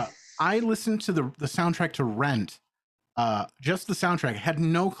fine. I listened to the soundtrack to Rent. Just the soundtrack. Had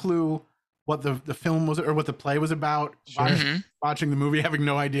no clue what the film was or what the play was about. Sure. Mhm. Watching the movie, having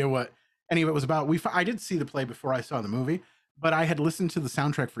no idea what any of it was about. I did see the play before I saw the movie, but I had listened to the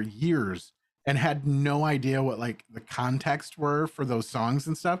soundtrack for years and had no idea what like the context were for those songs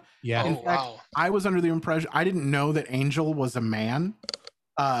and stuff. Yeah. In Oh, fact, wow. I was under the impression I didn't know that Angel was a man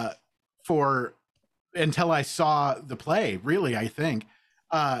until I saw the play, really, I think.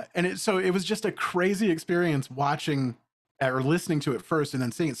 So it was just a crazy experience watching or listening to it first and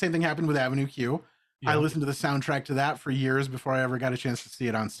then seeing it. Same thing happened with Avenue Q. I Yeah. listened to the soundtrack to that for years before I ever got a chance to see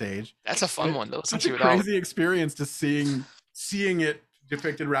it on stage. That's a fun one to listen Such to a without. crazy experience to seeing it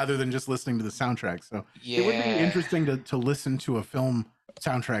depicted rather than just listening to the soundtrack. So it would be Yeah. interesting to listen to a film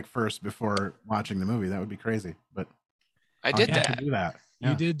soundtrack first before watching the movie. That would be crazy, but I did I'll have that. to do that. You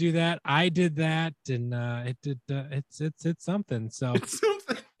Yeah. did do that. I did that, and it did. It's something. So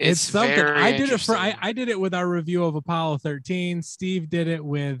It's something. very I did it for. interesting. I did it with our review of Apollo 13. Steve did it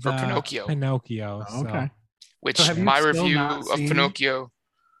with For Pinocchio. Pinocchio. Oh, So. okay. Which So have you my still review not of seen- Pinocchio.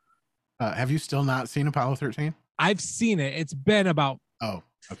 Have you still not seen Apollo 13? I've seen it. It's been about Oh,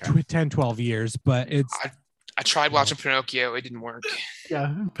 okay. 10, 12 years, but it's I tried watching Pinocchio. It didn't work.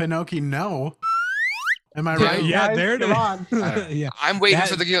 Yeah, Pinocchio. No. Am I Yeah, right? yeah, guys? there it Come is. on. Alright. Yeah. I'm waiting That-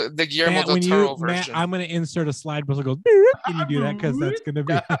 for the Guillermo Matt, del when Toro you, Matt, version. I'm going to insert a slide whistle goes, "Boop," and you do that because that's going to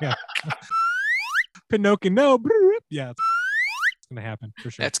be yeah. Pinocchio. No, boop. Yeah, it's going to happen for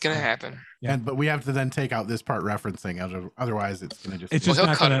sure. That's gonna happen. Yeah. But we have to then take out this part referencing. Otherwise, it's going to just. It's Well, just he'll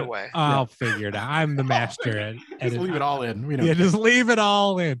not cut gonna, it away. I'll figure it out. I'm the master at just leave it all in. We don't. Yeah, just leave it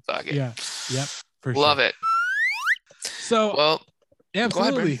all in. Fuck it. Yeah. Yep. For Love sure. it. So Well,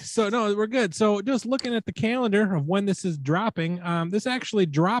 absolutely. Brandon. So no, we're good. So just looking at the calendar of when this is dropping, this actually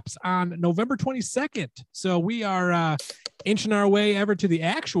drops on November 22nd. So we are inching our way ever to the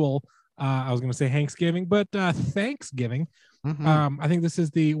actual. I was going to say Thanksgiving, but Thanksgiving. Mhm. I think this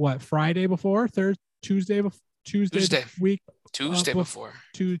is the Friday before, Tuesday Tuesday. week Tuesday well, before.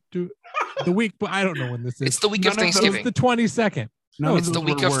 to the week, but I don't know when this is. It's the week None of of those- Thanksgiving. the 22nd. None No, of It's the those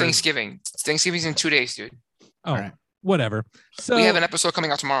week were of words. Thanksgiving. Thanksgiving's in 2 days, dude. Oh, Right. whatever. So We have an episode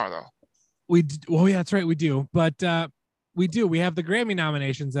coming out tomorrow, though. oh yeah, that's right, we do. But we have the Grammy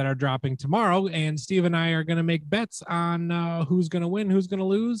nominations that are dropping tomorrow, and Steve and I are going to make bets on who's going to win, who's going to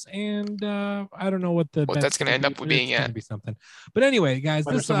lose, and I don't know what the What bet's that's gonna end up be. being It's gonna yet. be something. But anyway, guys,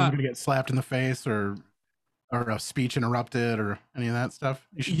 Whether this someone's going to get slapped in the face or a speech interrupted or any of that stuff.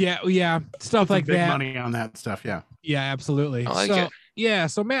 You should yeah, stuff put like big that. money on that stuff. Yeah. Yeah, absolutely. I like so it. yeah,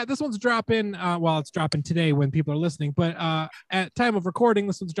 so Matt, this one's dropping. It's dropping today when people are listening, but at time of recording,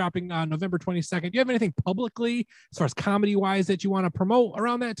 this one's dropping on November 22nd. Do you have anything publicly, as far as comedy wise, that you want to promote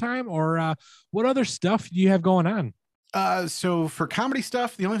around that time, or what other stuff do you have going on? So for comedy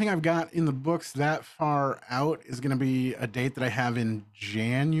stuff, the only thing I've got in the books that far out is going to be a date that I have in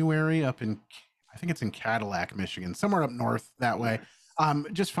January up in, I think it's in Cadillac, Michigan, somewhere up north that way.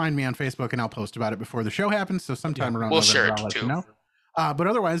 Just find me on Facebook and I'll post about it before the show happens. So sometime around We'll November, share it I'll let you too. know. But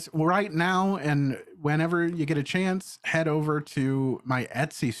otherwise, right now and whenever you get a chance, head over to my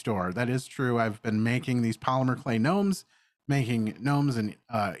Etsy store. That is true. I've been making these polymer clay gnomes, making gnomes and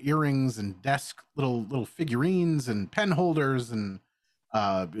earrings and desk little figurines and pen holders and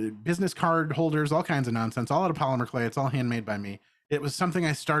business card holders, all kinds of nonsense, all out of polymer clay. It's all handmade by me. it was something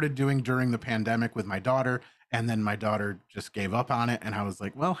I started doing during the pandemic with my daughter, and then my daughter just gave up on it. And I was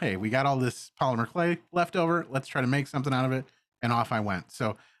like, well, hey, we got all this polymer clay left over. Let's try to make something out of it. And off I went.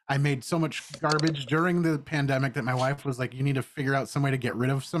 So I made so much garbage during the pandemic that my wife was like, you need to figure out some way to get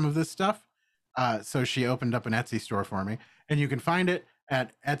rid of some of this stuff. So she opened up an Etsy store for me, and you can find it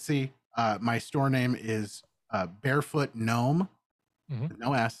at Etsy. My store name is Barefoot Gnome,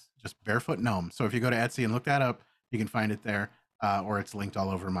 no S, just Barefoot Gnome. So if you go to Etsy and look that up, you can find it there, or it's linked all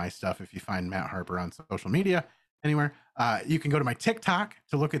over my stuff. If you find Matt Harper on social media, anywhere, you can go to my TikTok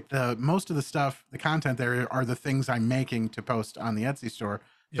to look at most of the stuff. The content there are the things I'm making to post on the Etsy store.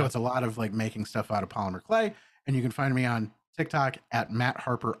 So it's a lot of like making stuff out of polymer clay, and you can find me on TikTok at Matt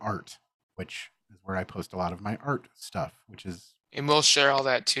Harper Art, which is where I post a lot of my art stuff, and we'll share all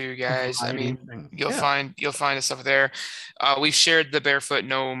that too, guys. I mean, you'll find the stuff there. We've shared the Barefoot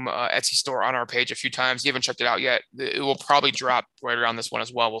Gnome Etsy store on our page a few times. You haven't checked it out yet. It will probably drop right around this one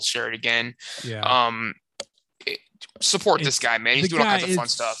as well. We'll share it again. Yeah. Support this guy, man. He's doing all kinds of fun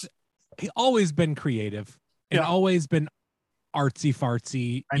stuff. He's always been creative and always been artsy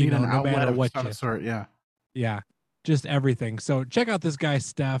fartsy. I need an no outlet matter of what some sort. Yeah. Just everything. So check out this guy's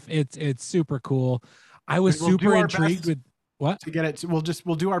stuff. It's super cool. I was super intrigued with what to get it. We'll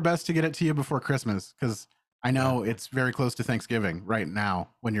do our best to get it to you before Christmas, because I know it's very close to Thanksgiving right now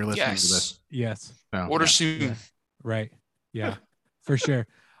when you're listening to this. Yes. So, Order soon. Yeah. Right. Yeah, for sure.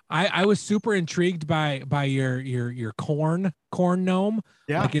 I was super intrigued by your corn gnome,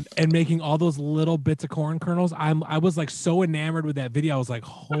 and making all those little bits of corn kernels. I was like so enamored with that video. I was like,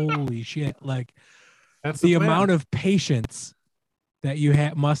 holy shit! Like that's the amount of patience that you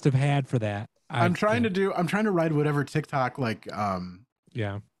must have had for that. I'm trying to ride whatever TikTok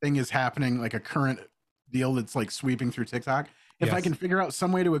thing is happening, like a current deal that's like sweeping through TikTok. If I can figure out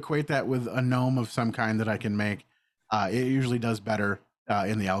some way to equate that with a gnome of some kind that I can make, it usually does better.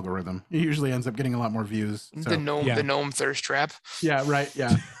 In the algorithm, it usually ends up getting a lot more views. So. The gnome thirst trap. Yeah, right.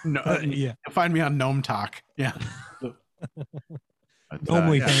 Yeah, no, Find me on Gnome Talk. Yeah,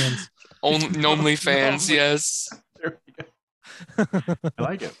 Gnomely fans. Gnomely fans. Yes. There we go. I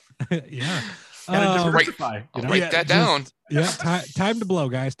like it. Yeah. Diversify. I'll write that down. Time to blow,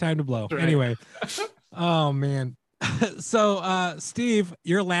 guys. Time to blow. Right. Anyway. Oh man. So Steve,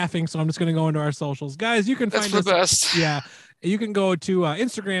 you're laughing, so I'm just gonna go into our socials. Guys, you can find us. That's the best. Yeah. You can go to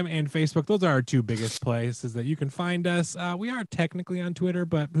Instagram and Facebook. Those are our two biggest places that you can find us. We are technically on Twitter,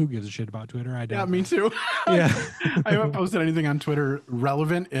 but who gives a shit about Twitter? I don't. Yeah, me too. Yeah. I haven't posted anything on Twitter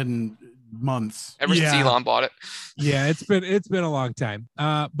relevant in months. Ever since Elon bought it. Yeah, it's been a long time.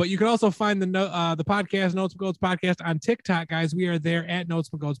 But you can also find the podcast, Notes with Goats podcast, on TikTok, guys. We are there at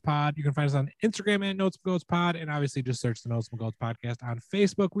Notes with Goats Pod. You can find us on Instagram at Notes with Goats Pod, and obviously just search the Notes with Goats podcast on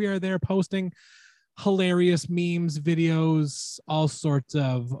Facebook. We are there posting hilarious memes, videos, all sorts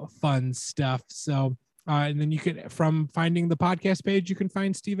of fun stuff. So and then you can, from finding the podcast page, you can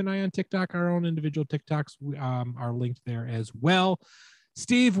find Steve and I on TikTok. Our own individual TikToks are linked there as well.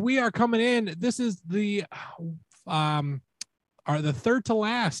 Steve, we are coming in. This is the third to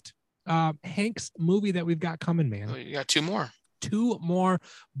last Hanks movie that we've got coming, man. Oh, you got two more,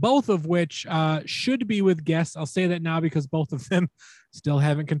 both of which should be with guests. I'll say that now because both of them still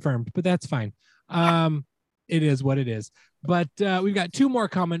haven't confirmed, but that's fine. It is what it is, but we've got two more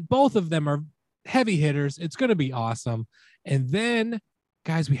coming. Both of them are heavy hitters. It's going to be awesome. And then,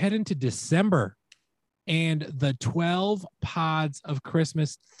 guys, we head into December and the 12 Pods of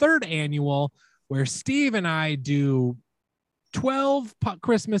Christmas third annual, where Steve and I do 12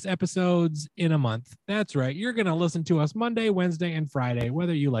 Christmas episodes in a month. That's right. You're going to listen to us Monday, Wednesday, and Friday,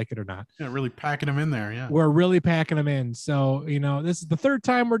 whether you like it or not. Yeah, really packing them in there. Yeah. We're really packing them in. So, this is the third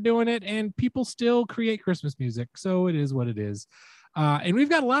time we're doing it, and people still create Christmas music. So it is what it is. And we've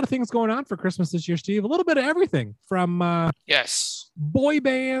got a lot of things going on for Christmas this year, Steve. A little bit of everything from boy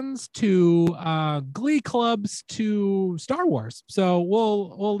bands to Glee clubs to Star Wars. So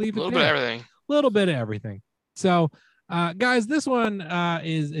we'll leave it a little bit of everything. So guys, this one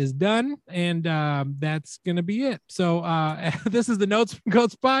is done, and that's gonna be it. So this is the Notes from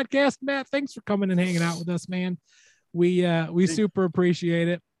Goats podcast. Matt, thanks for coming and hanging out with us, man. We super appreciate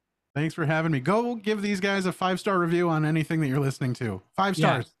it. Thanks for having me. Go give these guys a 5-star review on anything that you're listening to. 5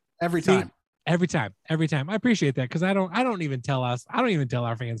 stars every time. Every time. I appreciate that, because I don't even tell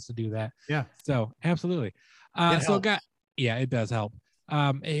our fans to do that. Yeah. So absolutely. It does help.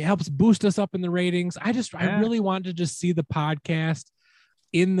 It helps boost us up in the ratings. I really want to just see the podcast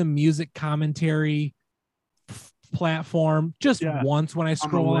in the music commentary platform just once when I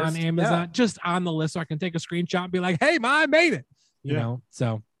scroll on Amazon, just on the list, so I can take a screenshot and be like, hey, I made it. You know,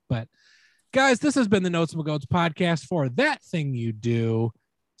 so, but Guys, this has been the Notes from a Goats podcast for That Thing You Do.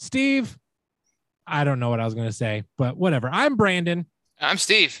 Steve, I don't know what I was going to say, but whatever. I'm Brandon. I'm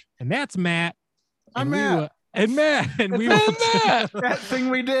Steve. And that's Matt. I'm And Matt. And Matt. And we will Matt. That thing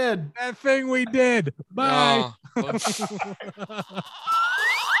we did. That thing we did. Bye. Oh. Notes,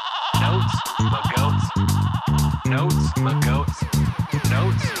 my goats. Notes, my goats.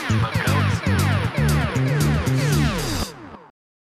 Notes, my goats.